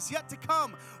you what is yet to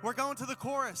come. We're going to the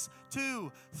chorus.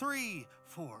 2, 3,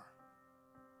 4.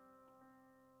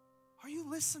 Are you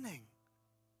listening?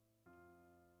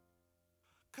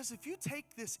 Because if you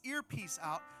take this earpiece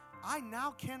out, I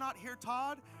now cannot hear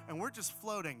Todd, and we're just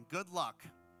floating. Good luck.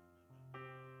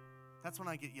 That's when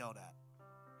I get yelled at.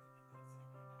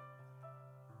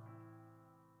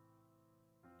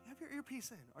 You have your earpiece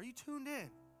in. Are you tuned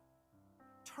in?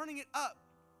 Turning it up.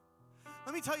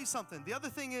 Let me tell you something. The other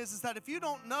thing is that if you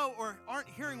don't know or aren't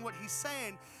hearing what He's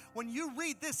saying, when you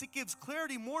read this, it gives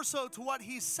clarity more so to what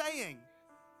He's saying.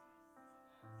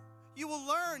 You will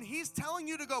learn He's telling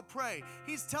you to go pray.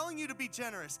 He's telling you to be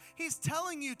generous. He's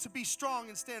telling you to be strong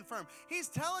and stand firm. He's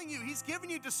telling you, He's giving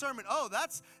you discernment. Oh,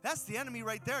 that's the enemy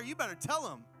right there. You better tell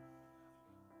him.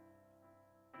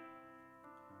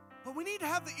 But we need to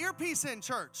have the earpiece in,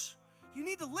 church. You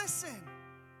need to listen.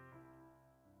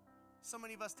 So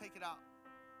many of us take it out,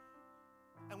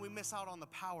 and we miss out on the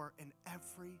power in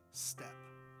every step.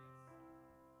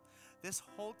 This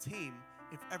whole team,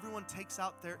 if everyone takes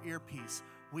out their earpiece,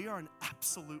 we are an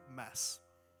absolute mess.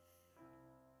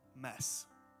 Mess.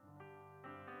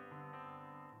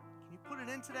 Can you put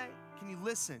it in today? Can you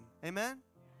listen? Amen?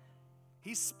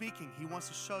 He's speaking. He wants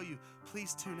to show you.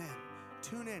 Please tune in.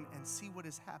 Tune in and see what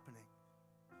is happening.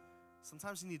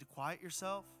 Sometimes you need to quiet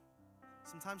yourself.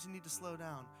 Sometimes you need to slow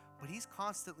down. But He's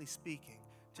constantly speaking,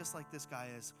 just like this guy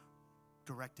is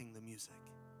directing the music.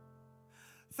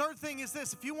 Third thing is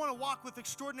this: if you want to walk with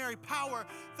extraordinary power,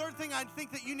 third thing I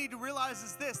think that you need to realize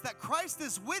is this, that Christ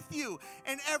is with you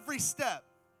in every step.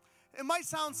 It might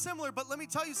sound similar, but let me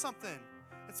tell you something.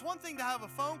 It's one thing to have a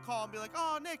phone call and be like,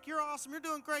 oh, Nick, you're awesome. You're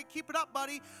doing great. Keep it up,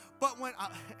 buddy. But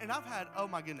I've had, oh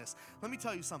my goodness, let me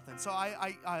tell you something. So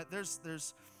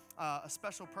there's a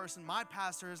special person, my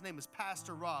pastor, his name is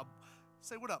Pastor Rob.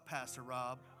 Say, what up, Pastor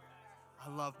Rob? I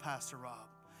love Pastor Rob.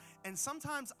 And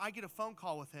sometimes I get a phone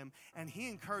call with him, and he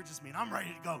encourages me, and I'm ready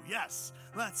to go. Yes,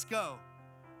 let's go.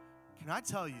 Can I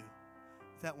tell you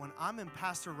that when I'm in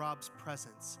Pastor Rob's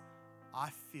presence, I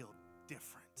feel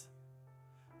different?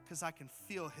 Because I can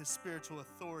feel His spiritual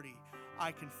authority.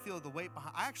 I can feel the weight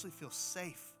behind. I actually feel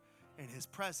safe in His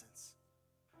presence.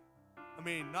 I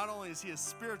mean, not only is He a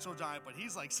spiritual giant, but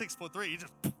He's like 6'3". He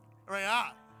just right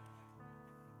out.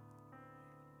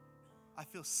 I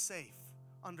feel safe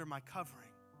under my covering.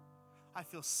 I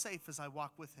feel safe as I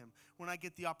walk with Him. When I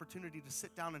get the opportunity to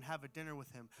sit down and have a dinner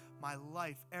with Him, my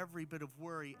life, every bit of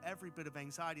worry, every bit of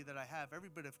anxiety that I have, every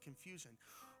bit of confusion,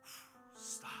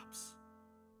 stops.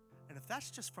 And if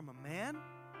that's just from a man,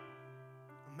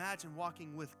 imagine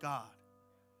walking with God.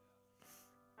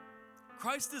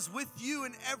 Christ is with you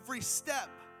in every step.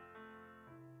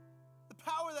 The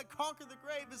power that conquered the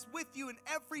grave is with you in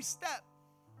every step.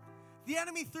 The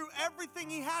enemy threw everything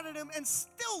he had at him and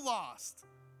still lost.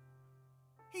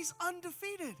 He's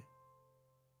undefeated.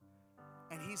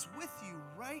 And He's with you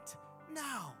right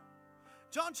now.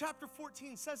 John chapter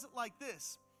 14 says it like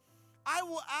this: I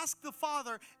will ask the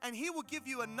Father, and He will give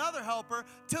you another helper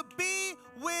to be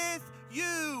with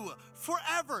you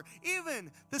forever.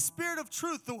 Even the Spirit of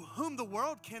truth, whom the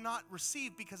world cannot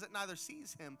receive because it neither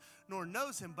sees Him nor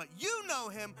knows Him. But you know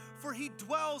Him, for He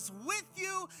dwells with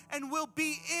you and will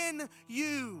be in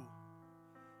you.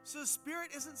 So the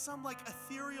Spirit isn't some like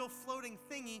ethereal floating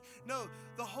thingy. No,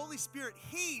 the Holy Spirit,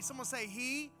 He, someone say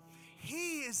He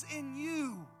is in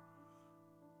you.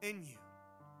 In you.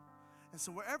 And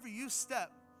so wherever you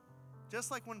step,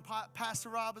 just like when Pastor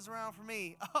Rob is around for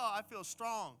me, I feel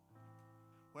strong.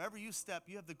 Wherever you step,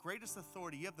 you have the greatest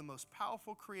authority. You have the most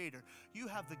powerful creator. You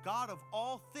have the God of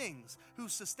all things who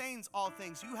sustains all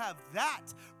things. You have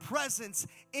that presence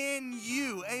in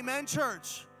you. Amen,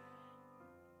 church?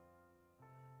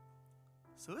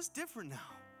 So it's different now.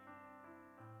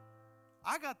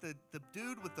 I got the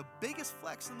dude with the biggest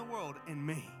flex in the world in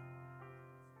me.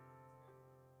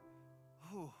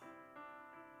 Oh.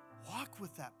 Walk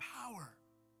with that power.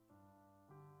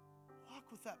 Walk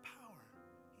with that power.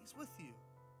 He's with you.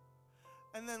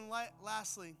 And then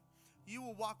lastly, you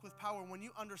will walk with power when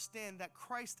you understand that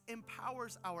Christ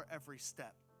empowers our every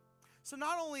step. So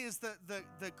not only is the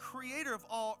creator of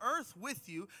all earth with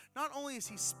you, not only is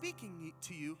he speaking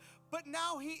to you, but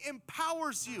now he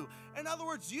empowers you. In other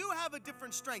words, you have a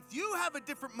different strength. You have a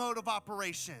different mode of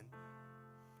operation.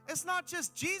 It's not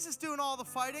just Jesus doing all the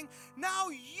fighting. Now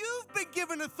you've been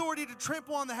given authority to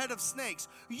trample on the head of snakes.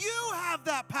 You have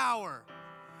that power.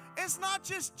 It's not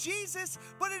just Jesus,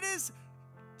 but it is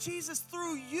Jesus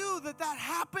through you that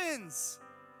happens.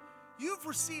 You've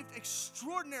received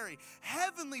extraordinary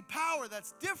heavenly power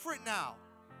that's different now.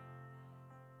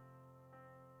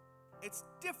 It's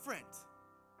different.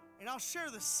 And I'll share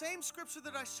the same scripture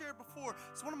that I shared before.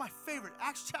 It's one of my favorite,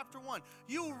 Acts chapter 1.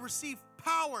 You will receive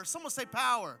power. Someone say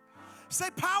power.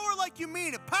 Say power like you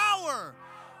mean it. Power.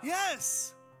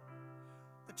 Yes.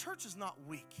 The church is not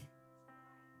weak.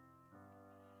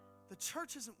 The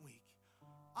church isn't weak.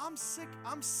 I'm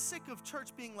sick of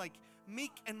church being like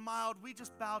meek and mild. We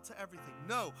just bow to everything.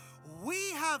 No,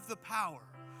 we have the power.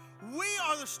 We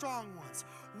are the strong ones.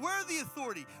 We're the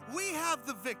authority. We have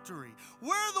the victory.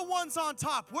 We're the ones on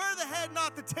top. We're the head,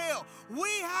 not the tail. We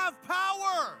have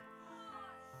power.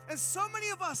 And so many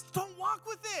of us don't walk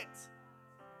with it.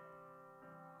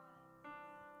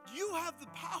 You have the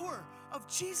power of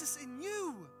Jesus in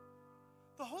you.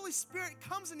 The Holy Spirit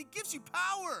comes and he gives you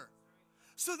power.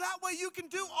 So that way you can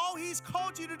do all he's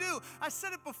called you to do. I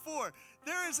said it before.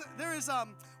 There is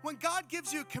when God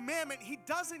gives you a commandment, he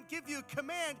doesn't give you a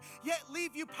command, yet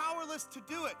leave you powerless to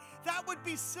do it. That would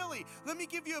be silly. Let me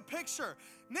give you a picture.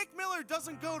 Nick Miller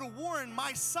doesn't go to Warren,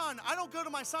 my son. I don't go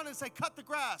to my son and say, cut the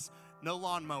grass. No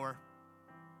lawnmower.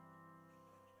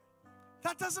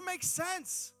 That doesn't make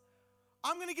sense.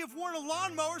 I'm going to give Warren a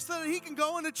lawnmower so that he can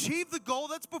go and achieve the goal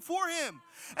that's before him.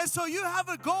 And so you have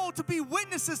a goal to be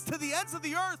witnesses to the ends of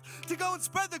the earth, to go and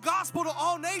spread the gospel to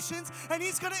all nations, and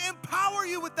he's going to empower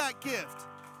you with that gift.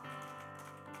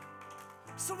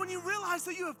 So when you realize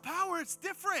that you have power, it's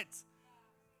different.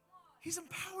 He's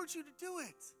empowered you to do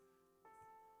it.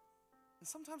 And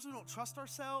sometimes we don't trust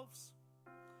ourselves.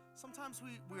 Sometimes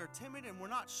we are timid and we're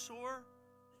not sure.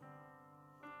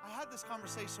 I had this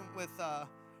conversation with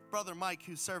Brother Mike,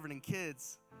 who's serving in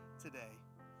kids today.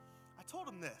 I told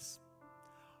him this: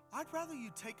 I'd rather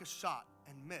you take a shot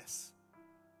and miss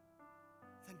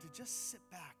than to just sit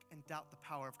back and doubt the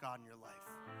power of God in your life.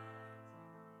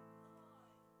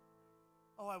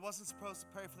 Oh, I wasn't supposed to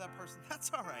pray for that person. That's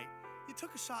all right. You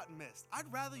took a shot and missed. I'd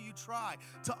rather you try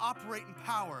to operate in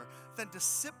power than to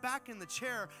sit back in the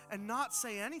chair and not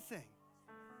say anything.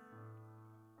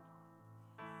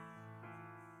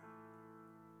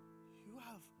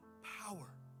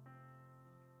 Power.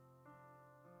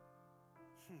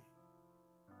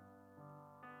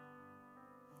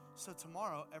 So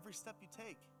tomorrow, every step you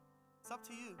take, it's up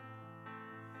to you.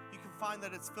 You can find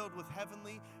that it's filled with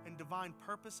heavenly and divine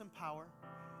purpose and power,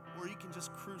 or you can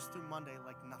just cruise through Monday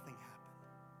like nothing happened.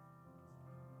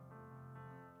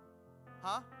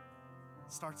 Huh?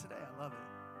 Start today. I love it.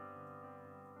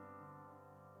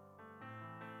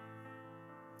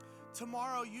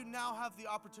 Tomorrow, you now have the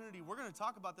opportunity. We're going to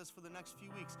talk about this for the next few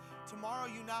weeks. Tomorrow,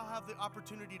 you now have the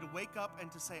opportunity to wake up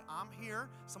and to say, I'm here.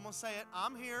 Someone say it.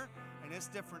 I'm here, and it's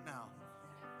different now.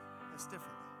 It's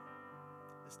different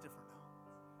now. It's different now.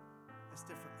 It's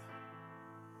different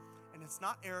now. And it's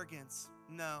not arrogance.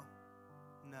 No.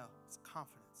 It's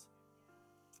confidence.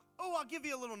 Oh, I'll give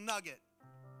you a little nugget.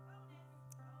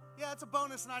 Yeah, it's a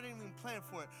bonus, and I didn't even plan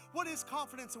for it. What is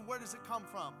confidence, and where does it come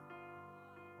from?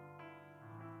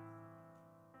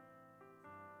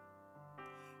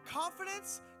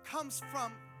 Confidence comes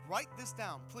from, write this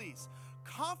down, please.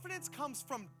 Confidence comes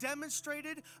from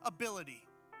demonstrated ability.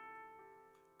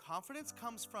 Confidence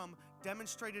comes from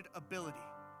demonstrated ability.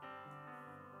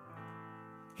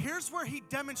 Here's where he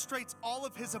demonstrates all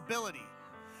of his ability.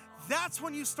 That's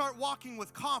when you start walking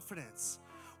with confidence.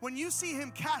 When you see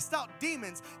him cast out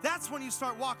demons, that's when you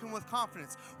start walking with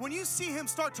confidence. When you see him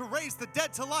start to raise the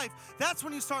dead to life, that's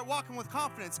when you start walking with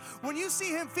confidence. When you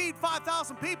see him feed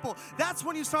 5,000 people, that's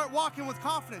when you start walking with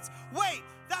confidence. Wait,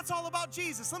 that's all about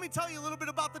Jesus. Let me tell you a little bit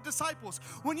about the disciples.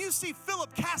 When you see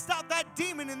Philip cast out that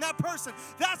demon in that person,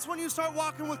 that's when you start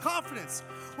walking with confidence.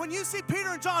 When you see Peter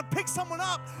and John pick someone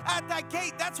up at that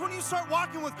gate, that's when you start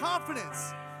walking with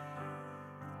confidence.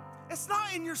 It's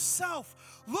not in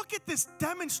yourself. Look at this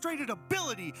demonstrated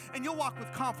ability, and you'll walk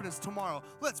with confidence tomorrow.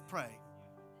 Let's pray.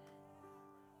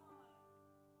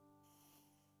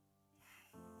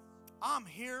 I'm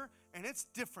here, and it's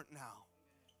different now.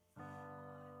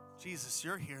 Jesus,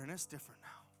 you're here, and it's different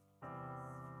now.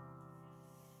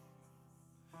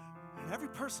 And every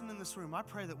person in this room, I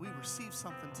pray that we receive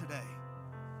something today,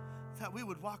 that we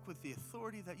would walk with the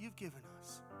authority that you've given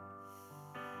us.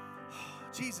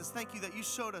 Jesus, thank you that you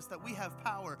showed us that we have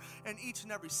power in each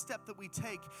and every step that we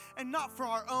take, and not for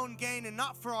our own gain and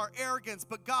not for our arrogance,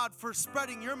 but God, for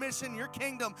spreading your mission, your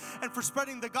kingdom, and for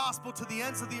spreading the gospel to the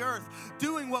ends of the earth,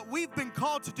 doing what we've been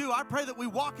called to do. I pray that we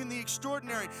walk in the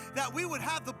extraordinary, that we would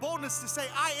have the boldness to say,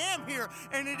 I am here,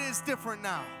 and it is different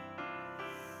now.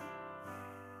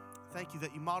 Thank you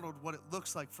that you modeled what it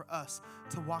looks like for us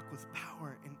to walk with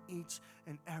power in each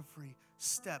and every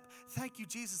step. Thank you,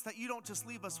 Jesus, that you don't just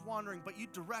leave us wandering, but you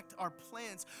direct our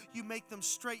plans. You make them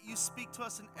straight. You speak to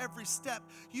us in every step.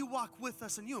 You walk with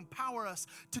us and you empower us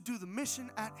to do the mission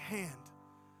at hand.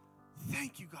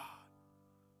 Thank you, God.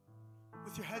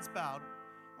 With your heads bowed,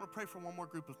 I want to pray for one more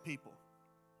group of people.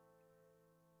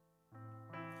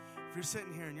 If you're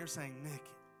sitting here and you're saying, Nick,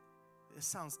 this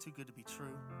sounds too good to be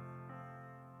true,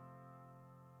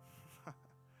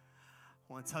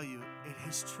 I want to tell you, it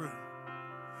is true.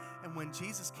 And when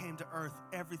Jesus came to earth,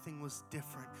 everything was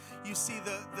different. You see,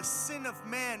 the sin of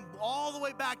man, all the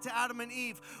way back to Adam and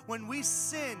Eve, when we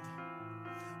sinned,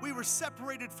 we were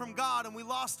separated from God and we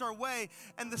lost our way.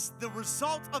 And the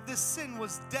result of this sin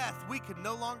was death. We could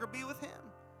no longer be with him.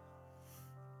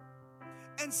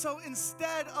 And so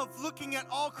instead of looking at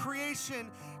all creation,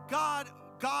 God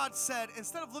said,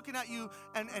 instead of looking at you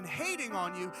and hating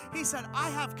on you, he said,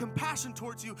 I have compassion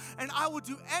towards you, and I will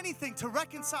do anything to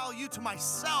reconcile you to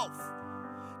myself,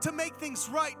 to make things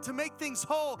right, to make things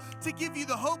whole, to give you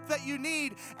the hope that you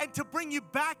need, and to bring you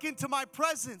back into my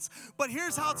presence. But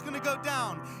here's how it's going to go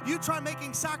down. You try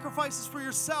making sacrifices for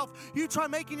yourself. You try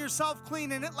making yourself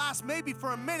clean, and it lasts maybe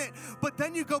for a minute, but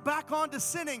then you go back on to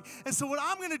sinning. And so what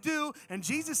I'm going to do, and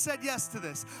Jesus said yes to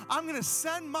this, I'm going to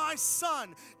send my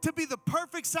son to be the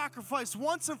perfect sacrifice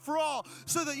once and for all,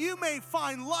 so that you may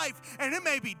find life, and it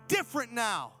may be different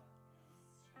now.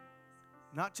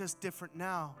 Not just different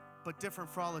now, but different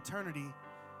for all eternity.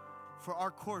 For our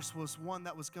course was one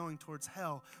that was going towards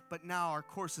hell, but now our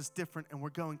course is different, and we're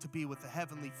going to be with the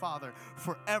Heavenly Father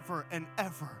forever and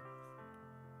ever.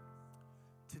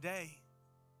 Today,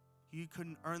 you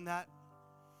couldn't earn that.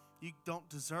 You don't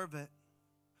deserve it.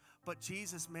 But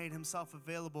Jesus made himself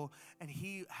available, and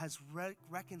he has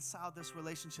reconciled this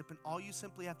relationship. And all you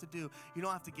simply have to do, you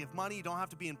don't have to give money. You don't have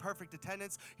to be in perfect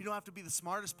attendance. You don't have to be the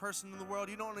smartest person in the world.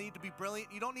 You don't need to be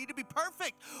brilliant. You don't need to be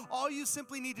perfect. All you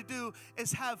simply need to do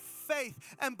is have faith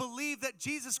and believe that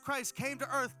Jesus Christ came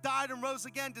to earth, died, and rose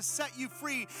again to set you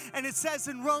free. And it says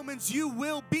in Romans, you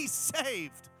will be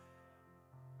saved.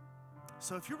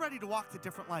 So if you're ready to walk the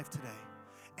different life today,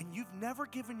 and you've never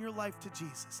given your life to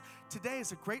Jesus, today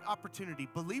is a great opportunity.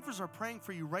 Believers are praying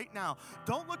for you right now.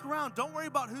 Don't look around. Don't worry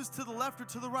about who's to the left or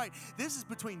to the right. This is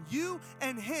between you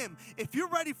and him. If you're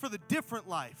ready for the different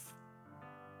life,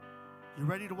 you're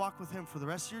ready to walk with him for the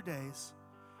rest of your days,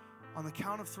 on the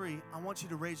count of 3, I want you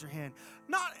to raise your hand.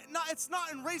 It's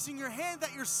not in raising your hand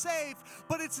that you're saved,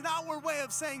 but it's an outward way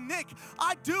of saying, Nick,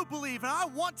 I do believe, and I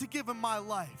want to give him my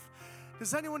life.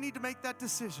 Does anyone need to make that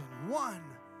decision? 1,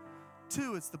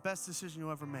 2, it's the best decision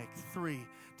you'll ever make. 3,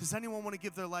 does anyone want to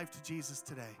give their life to Jesus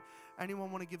today?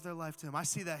 Anyone want to give their life to him? I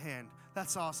see that hand.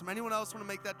 That's awesome. Anyone else want to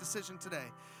make that decision today?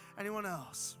 Anyone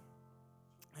else?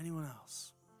 Anyone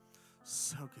else?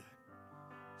 So good.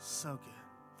 So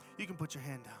good. You can put your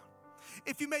hand down.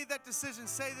 If you made that decision,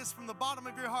 say this from the bottom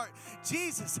of your heart.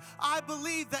 Jesus, I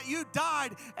believe that you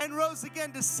died and rose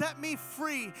again to set me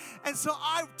free. And so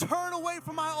I turn away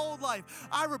from my old life.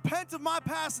 I repent of my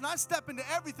past, and I step into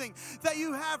everything that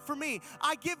you have for me.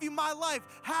 I give you my life.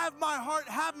 Have my heart,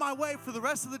 have my way for the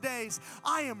rest of the days.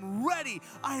 I am ready.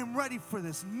 I am ready for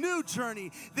this new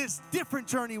journey, this different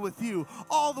journey with you,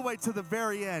 all the way to the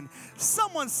very end.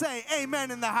 Someone say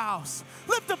amen in the house.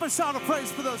 Lift up a shout of praise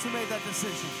for those who made that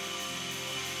decision.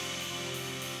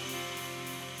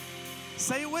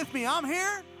 Say it with me. I'm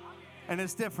here, and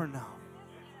it's different now.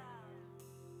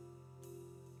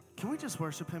 Can we just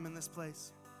worship him in this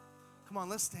place? Come on,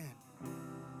 let's stand.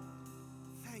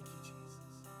 Thank you, Jesus.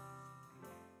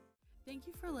 Thank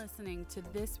you for listening to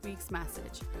this week's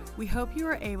message. We hope you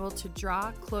are able to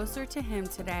draw closer to him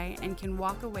today and can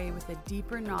walk away with a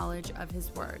deeper knowledge of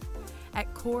his word.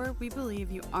 At Core, we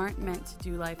believe you aren't meant to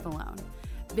do life alone.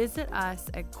 Visit us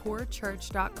at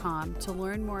corechurch.com to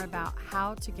learn more about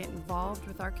how to get involved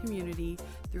with our community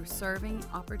through serving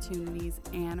opportunities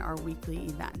and our weekly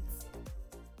events.